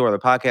walking out the door, the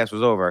podcast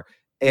was over,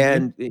 Hmm.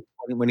 and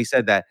when he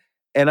said that,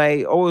 and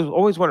I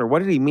always wondered what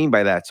did he mean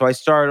by that. So I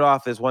started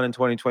off this one in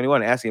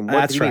 2021, asking him what did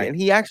he That's mean, right. and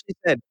he actually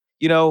said,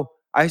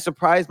 I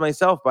surprised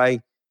myself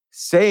by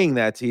saying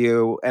that to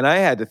you, and I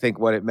had to think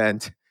what it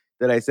meant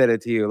that I said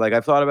it to you. Like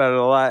I've thought about it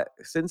a lot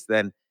since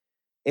then,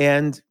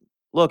 and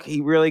look,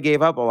 he really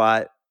gave up a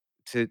lot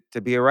to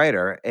be a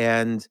writer,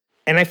 And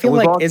I and feel we've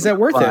like, all is given that up a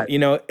worth lot.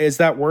 it? Is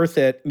that worth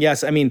it?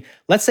 Yes. I mean,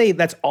 let's say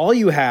that's all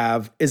you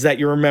have is that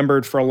you're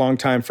remembered for a long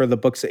time for the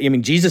books. I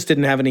mean, Jesus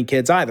didn't have any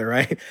kids either,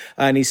 right?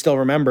 And he's still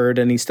remembered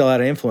and he still had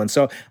an influence.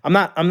 So I'm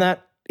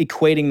not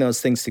equating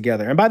those things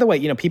together. And by the way,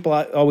 people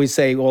always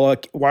say, well,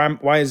 look,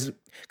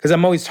 because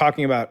I'm always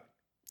talking about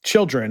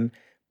children,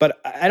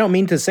 but I don't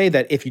mean to say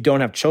that if you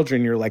don't have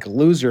children, you're like a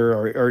loser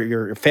or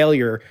you're a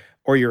failure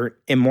or you're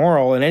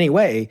immoral in any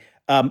way.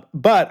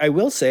 But I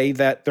will say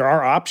that there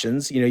are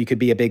options. You could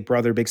be a big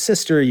brother, big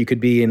sister. You could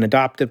be an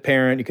adoptive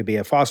parent. You could be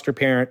a foster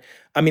parent.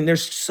 I mean,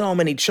 there's so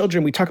many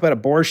children. We talk about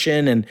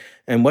abortion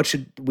and what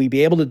should we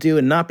be able to do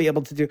and not be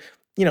able to do.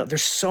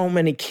 There's so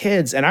many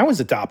kids, and I was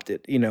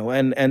adopted.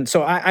 And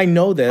so I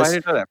know Oh, I this.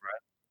 didn't know that, Brian.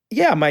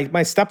 Yeah,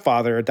 my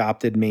stepfather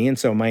adopted me, and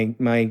so my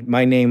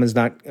name is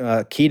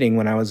not Keating.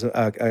 When I was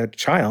a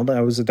child,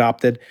 I was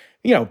adopted,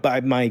 by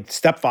my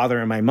stepfather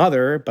and my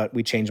mother, but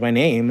we changed my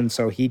name, and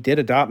so he did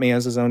adopt me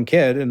as his own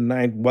kid, and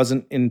I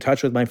wasn't in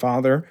touch with my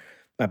father,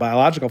 my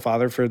biological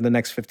father, for the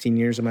next 15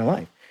 years of my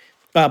life.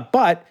 But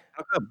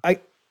How come?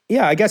 I,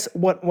 yeah, I guess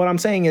what I'm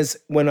saying is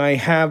when I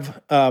have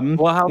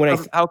Well, how when I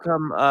come how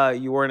come,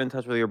 you weren't in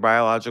touch with your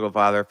biological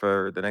father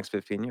for the next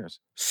 15 years?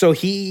 So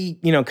he,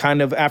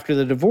 kind of after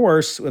the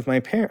divorce with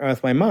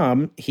my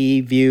mom, he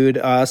viewed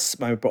us,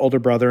 my older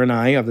brother and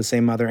I, of the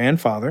same mother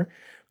and father,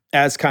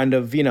 as kind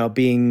of,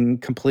 being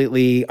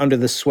completely under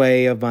the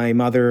sway of my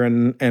mother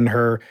and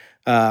her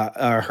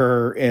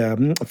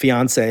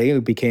fiance,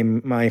 who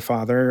became my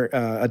father,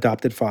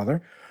 adopted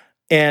father.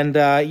 And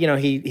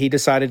he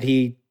decided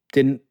he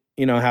didn't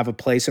have a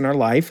place in our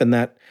life, and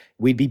that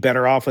we'd be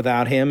better off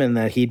without him, and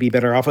that he'd be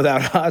better off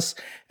without us.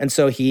 And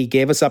so he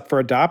gave us up for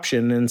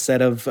adoption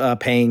instead of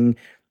paying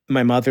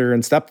my mother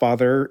and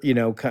stepfather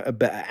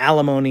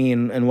alimony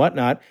and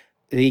whatnot.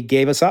 He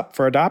gave us up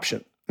for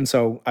adoption. And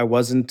so I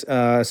wasn't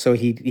so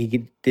he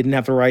didn't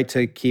have the right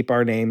to keep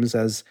our names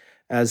as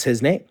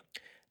his name.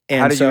 How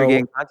And did you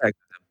regain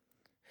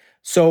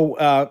so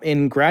contact?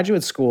 in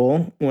graduate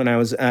school, when I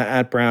was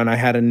at Brown, I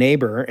had a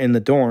neighbor in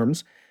the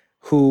dorms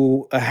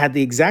who had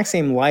the exact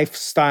same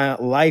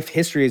life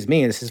history as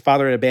me. As his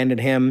father had abandoned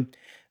him.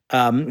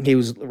 He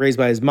was raised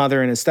by his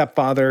mother and his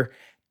stepfather,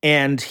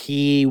 and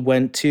he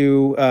went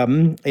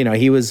to,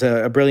 he was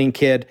a brilliant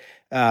kid.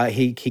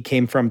 He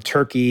came from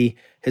Turkey.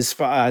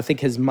 I think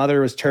his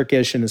mother was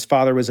Turkish and his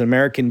father was an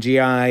American GI,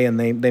 and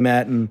they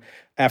met and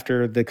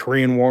after the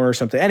Korean War or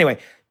something. Anyway,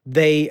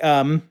 they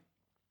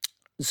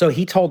so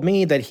he told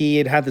me that he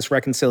had had this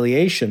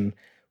reconciliation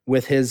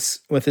with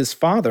his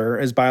father,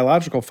 his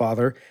biological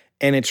father,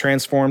 and it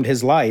transformed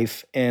his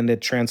life, and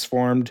it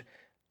transformed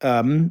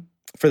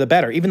for the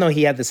better. Even though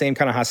he had the same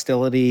kind of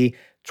hostility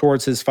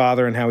towards his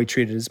father and how he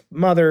treated his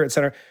mother, et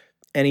cetera.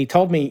 And he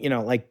told me,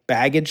 like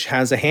baggage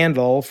has a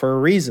handle for a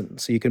reason,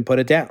 so you can put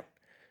it down.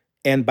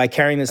 And by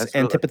carrying this That's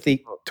really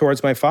antipathy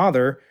towards my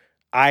father,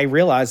 I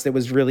realized it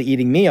was really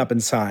eating me up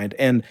inside.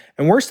 And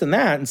worse than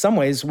that, in some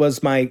ways,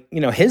 was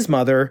his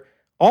mother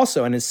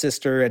also and his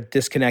sister had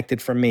disconnected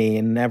from me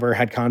and never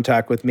had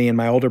contact with me and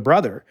my older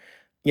brother.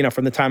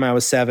 From the time I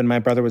was 7, my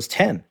brother was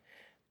 10.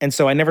 And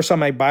so I never saw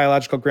my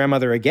biological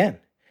grandmother again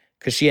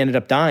because she ended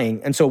up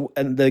dying. And so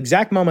the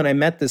exact moment I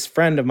met this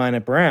friend of mine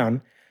at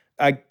Brown,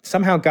 I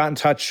somehow got in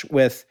touch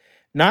with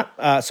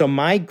not so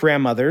my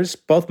grandmothers,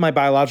 both my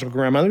biological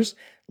grandmothers,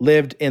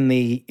 lived in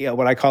the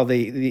what I call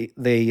the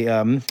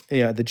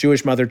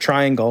Jewish mother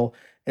triangle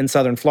in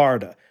southern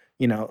Florida.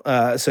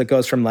 So it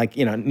goes from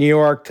New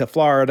York to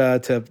Florida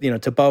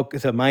to Boca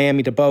to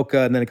Miami to Boca,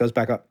 and then it goes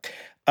back up.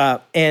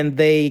 And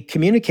they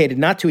communicated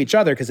not to each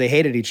other because they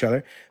hated each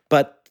other,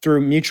 but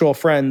through mutual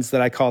friends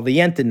that I call the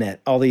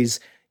Internet, all these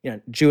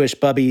Jewish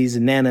bubbies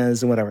and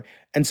nanas and whatever.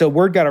 And so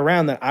word got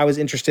around that I was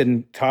interested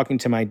in talking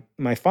to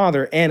my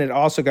father, and it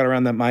also got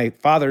around that my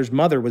father's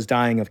mother was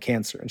dying of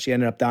cancer, and she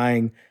ended up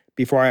dying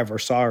before I ever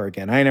saw her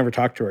again. I never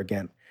talked to her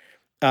again.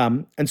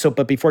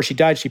 But before she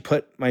died, she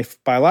put my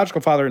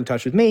biological father in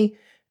touch with me,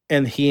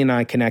 and he and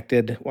I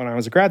connected when I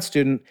was a grad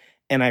student.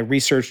 And I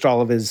researched all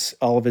of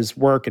his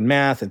work in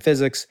math and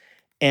physics,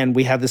 and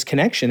we had this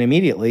connection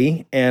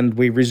immediately. And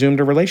we resumed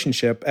a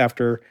relationship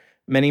after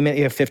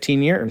many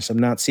 15 years of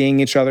not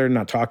seeing each other,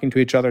 not talking to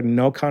each other,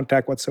 no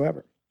contact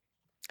whatsoever.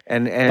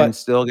 and But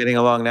still getting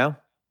along now?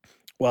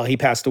 well, he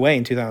passed away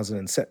in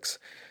 2006.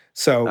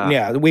 So Ah,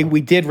 yeah,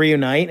 we did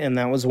reunite, and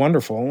that was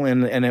wonderful,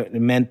 and it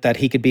meant that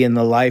he could be in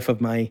the life of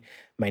my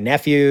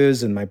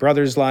nephews and my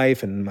brother's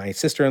life and my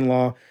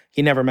sister-in-law.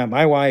 He never met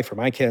my wife or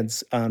my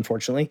kids,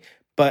 unfortunately,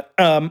 But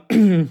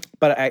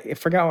but I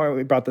forgot why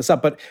we brought this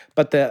up.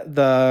 But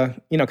the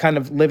kind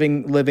of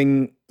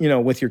living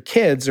with your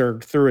kids or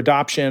through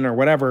adoption or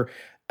whatever,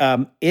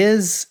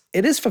 is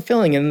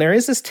fulfilling. And there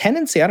is this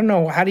tendency. I don't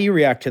know. How do you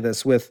react to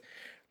this with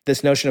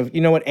this notion of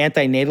what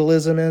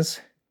antinatalism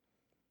is?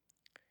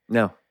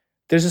 No.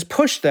 There's this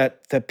push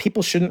that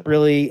people shouldn't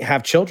really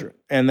have children,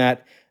 and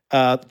that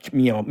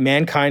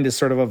mankind is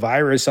sort of a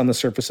virus on the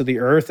surface of the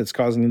earth. It's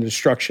causing the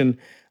destruction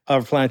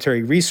of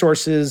planetary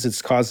resources.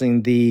 It's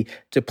causing the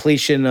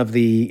depletion of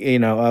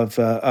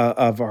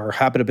of our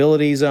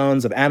habitability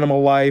zones, of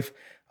animal life,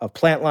 of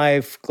plant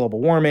life, global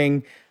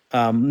warming,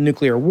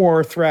 nuclear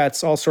war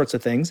threats, all sorts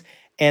of things,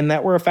 and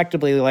that we're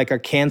effectively like a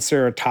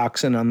cancer, a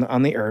toxin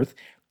on the earth,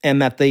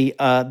 and that the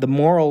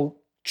moral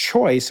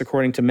choice,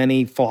 according to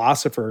many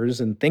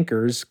philosophers and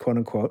thinkers, quote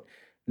unquote,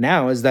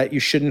 now is that you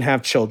shouldn't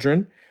have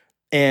children.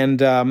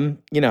 And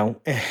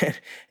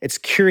it's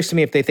curious to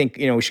me if they think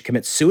we should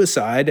commit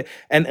suicide,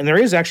 and there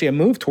is actually a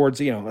move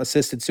towards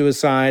assisted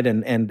suicide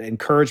and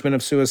encouragement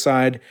of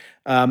suicide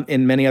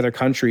in many other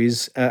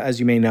countries,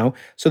 as you may know.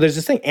 So there's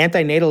this thing.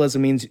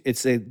 Antinatalism means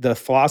it's the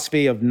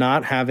philosophy of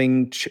not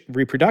having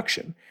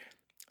reproduction,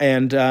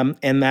 and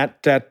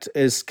that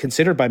is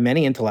considered by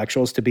many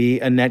intellectuals to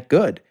be a net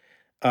good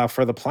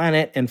for the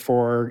planet and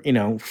for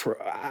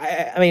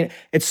I mean,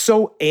 it's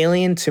so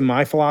alien to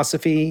my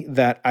philosophy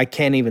that I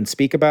can't even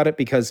speak about it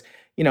because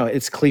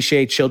it's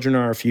cliche, children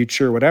are our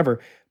future,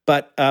 whatever.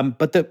 But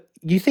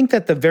you think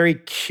that the very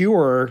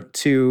cure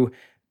to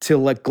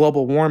like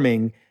global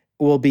warming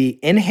will be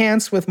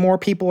enhanced with more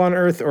people on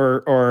Earth,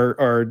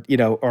 or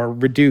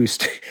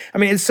reduced? I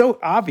mean, it's so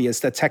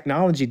obvious that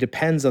technology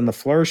depends on the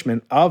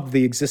flourishment of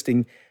the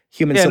existing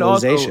human Yeah, and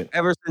also, civilization.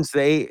 ever since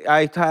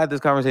I had this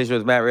conversation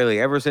with Matt, really,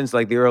 ever since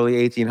like the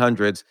early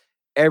 1800s,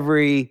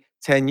 every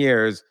 10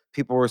 years,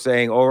 people were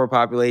saying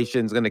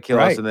overpopulation is going to kill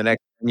us Right. in the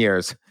next 10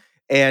 years.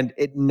 And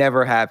it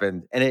never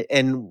happened.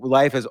 And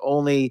life has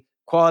only,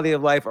 quality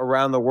of life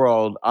around the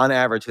world on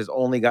average has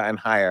only gotten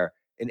higher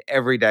in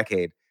every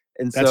decade.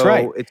 And That's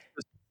right. so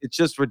it's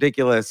just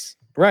ridiculous.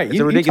 Right. It's a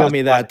You taught ridiculous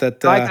me thought.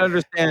 that Now, I can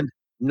understand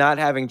not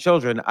having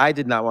children. I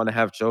did not want to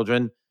have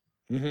children.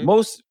 Mhm.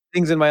 Most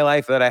things in my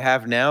life that I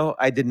have now,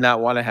 I did not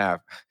want to have.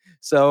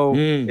 So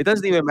Mm. it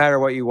doesn't even matter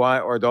what you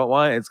want or don't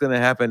want, it's going to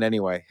happen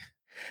anyway.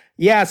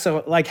 Yeah.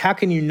 So, like, how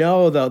can you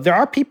know, though? There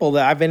are people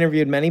that I've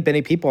interviewed,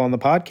 many people on the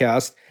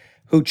podcast,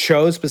 who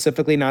chose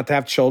specifically not to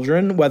have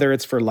children, whether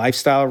it's for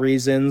lifestyle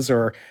reasons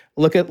or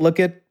look at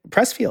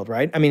Pressfield,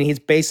 right? I mean, he's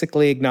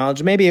basically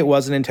acknowledged, maybe it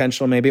wasn't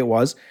intentional, maybe it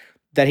was,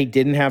 that he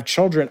didn't have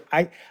children.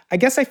 I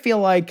guess I feel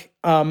like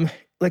I've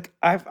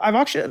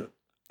actually,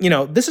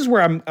 this is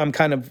where I'm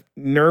kind of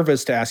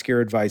nervous to ask your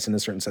advice in a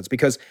certain sense,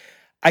 because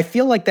I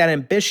feel like that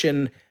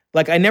ambition,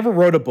 like I never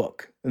wrote a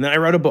book, and then I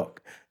wrote a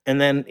book, and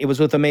then it was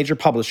with a major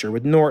publisher,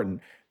 with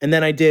Norton, and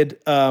then I did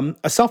a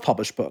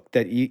self-published book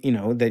that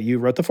you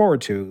wrote the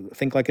forward to,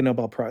 Think Like a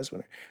Nobel Prize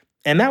winner,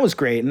 and that was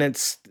great, and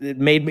it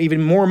made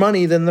even more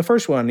money than the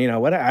first one.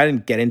 What, I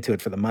didn't get into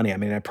it for the money. I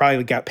mean, I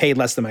probably got paid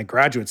less than my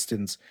graduate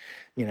students.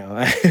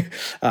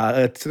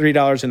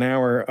 $3 an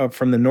hour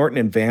from the Norton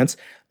advance.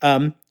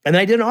 And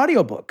I did an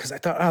audiobook because I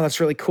thought, oh, that's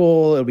really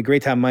cool. It'll be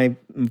great to have my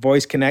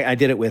voice connect. I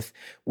did it with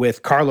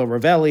Carlo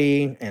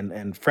Rovelli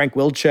and Frank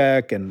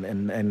Wilczek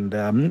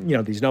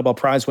and these Nobel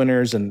Prize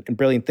winners and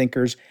brilliant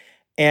thinkers.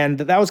 And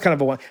that was kind of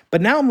a one.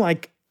 But now I'm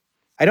like,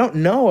 I don't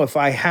know if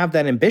I have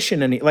that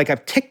ambition like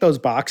I've ticked those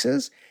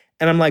boxes,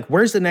 and I'm like,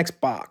 where's the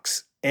next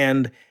box?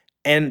 And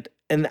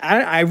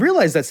I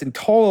realize that's in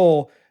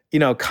total,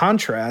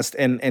 contrast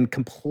and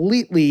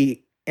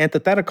completely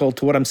antithetical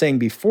to what I'm saying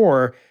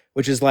before,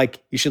 which is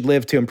like you should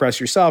live to impress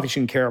yourself. You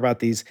shouldn't care about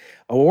these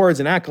awards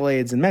and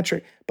accolades and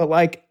metric. But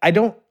like I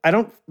don't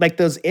like,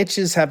 those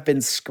itches have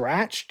been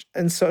scratched,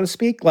 and so to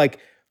speak. Like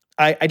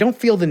I don't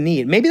feel the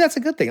need. Maybe that's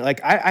a good thing.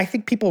 Like I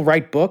think people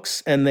write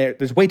books, and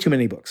there's way too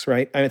many books,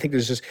 right? I think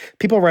there's just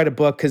people write a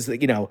book because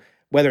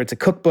whether it's a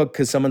cookbook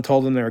because someone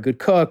told them they're a good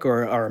cook,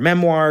 or a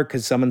memoir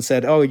because someone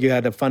said, oh, you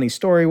had a funny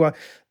story. Well,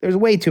 there's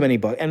way too many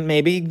books, and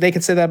maybe they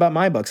could say that about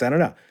my books. I don't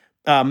know.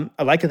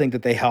 I like to think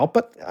that they help,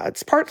 but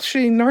it's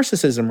partially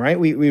narcissism, right?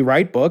 We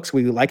write books,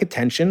 we like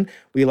attention,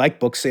 we like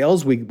book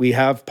sales, we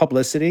have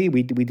publicity,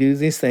 we do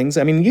these things.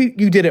 I mean,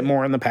 you did it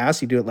more in the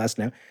past, you do it less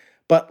now.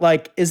 But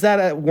like, is that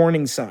a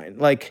warning sign?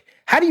 Like,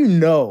 how do you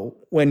know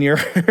when you're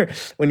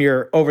when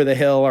you're over the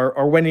hill, or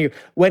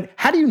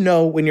how do you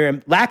know when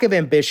your lack of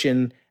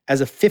ambition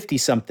as a 50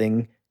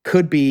 something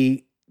could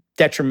be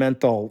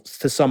detrimental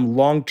to some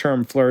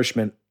long-term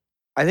flourishment?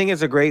 I think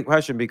it's a great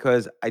question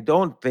because I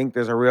don't think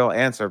there's a real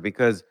answer.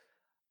 Because,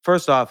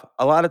 first off,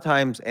 a lot of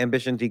times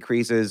ambition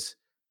decreases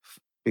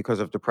because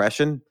of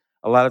depression.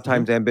 A lot of Mhm.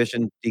 times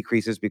ambition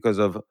decreases because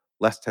of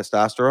less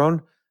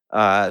testosterone.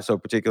 So,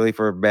 particularly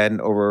for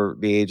men over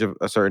the age of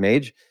a certain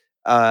age.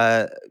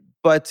 Uh,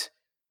 but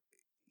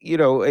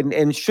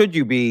and should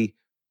you be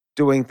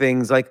doing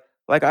things like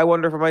I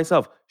wonder for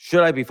myself,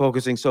 should I be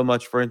focusing so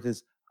much, for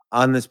instance,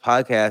 on this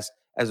podcast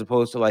as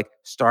opposed to like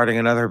starting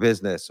another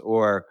business,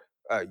 or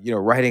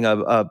writing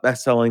a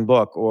best-selling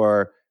book,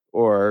 or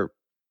or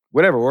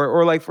whatever.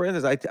 Or like, for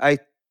instance, I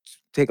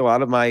take a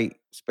lot of my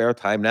spare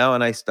time now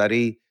and I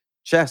study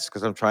chess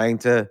because I'm trying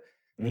to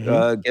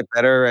get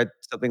better at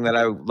something that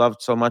I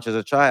loved so much as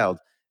a child.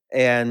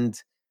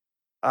 And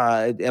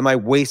am I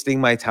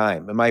wasting my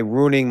time? Am I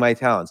ruining my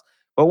talents?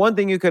 But one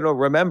thing you can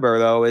remember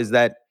though is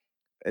that,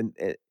 and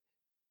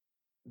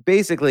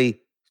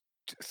basically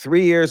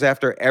 3 years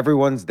after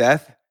everyone's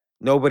death,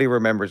 nobody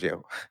remembers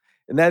you.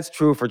 And that's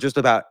true for just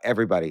about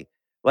everybody.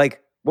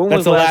 Like, when That's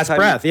was the the last last time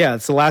breath. Yeah,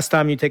 it's the last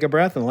time you take a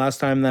breath and the last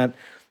time that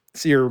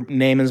your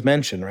name is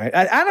mentioned, right?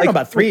 I don't know like,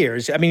 about 3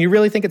 years. I mean, you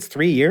really think it's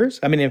 3 years?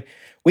 I mean, if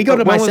we go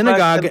to my when was the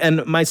last synagogue, time?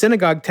 and my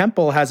synagogue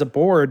temple has a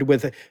board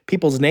with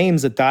people's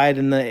names that died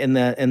in the Yeah,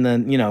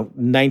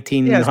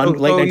 so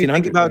late you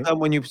think 1900s, about right? them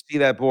when you see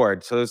that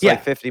board. So it's like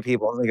Yeah, 50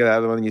 people. Think of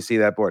that when you see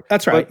that board.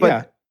 that's right. But but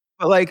Yeah.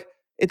 but like,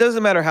 it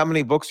doesn't matter how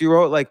many books you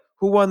wrote. Like,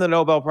 who won the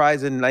Nobel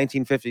Prize in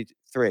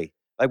 1953?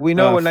 Like, we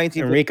know in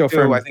Enrico 1952, I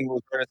Fermi. think it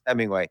was Ernest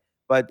Hemingway.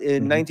 But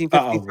in Oh, writing.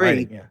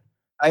 1953, Yeah.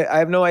 I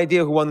have no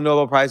idea who won the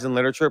Nobel Prize in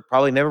literature.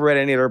 Probably never read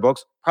any of their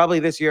books. Probably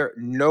this year,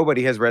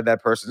 nobody has read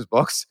that person's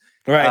books.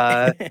 Right.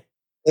 Uh,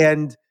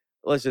 and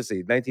let's just see,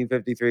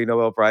 1953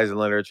 Nobel Prize in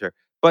literature.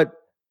 But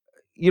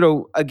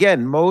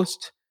again,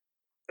 most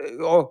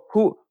or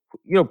who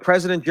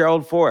President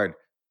Gerald Ford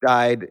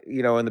died,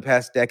 in the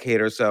past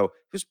decade or so.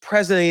 He was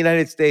president of the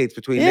United States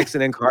between Yeah.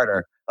 Nixon and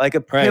Carter, like a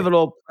Right.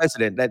 pivotal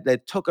president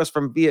that took us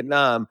from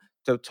Vietnam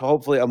to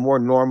hopefully a more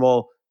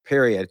normal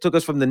period. It took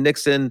us from the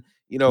Nixon,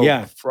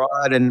 Yeah.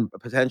 fraud and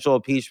potential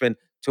impeachment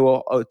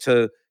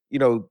to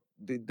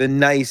the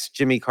nice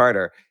Jimmy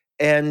Carter.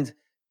 And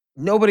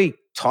nobody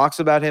talks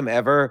about him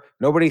ever.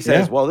 Nobody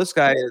says, Yeah. "Well, this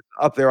guy is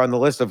up there on the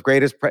list of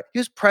greatest." He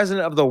was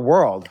president of the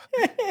world,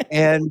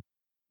 and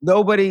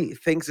nobody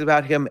thinks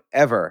about him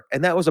ever.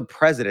 And that was a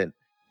president.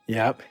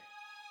 Yep.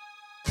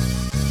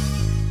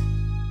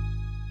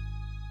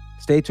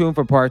 Stay tuned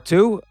for part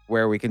 2,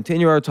 where we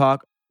continue our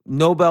talk.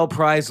 Nobel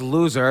Prize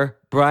loser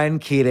Brian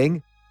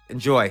Keating.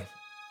 Enjoy.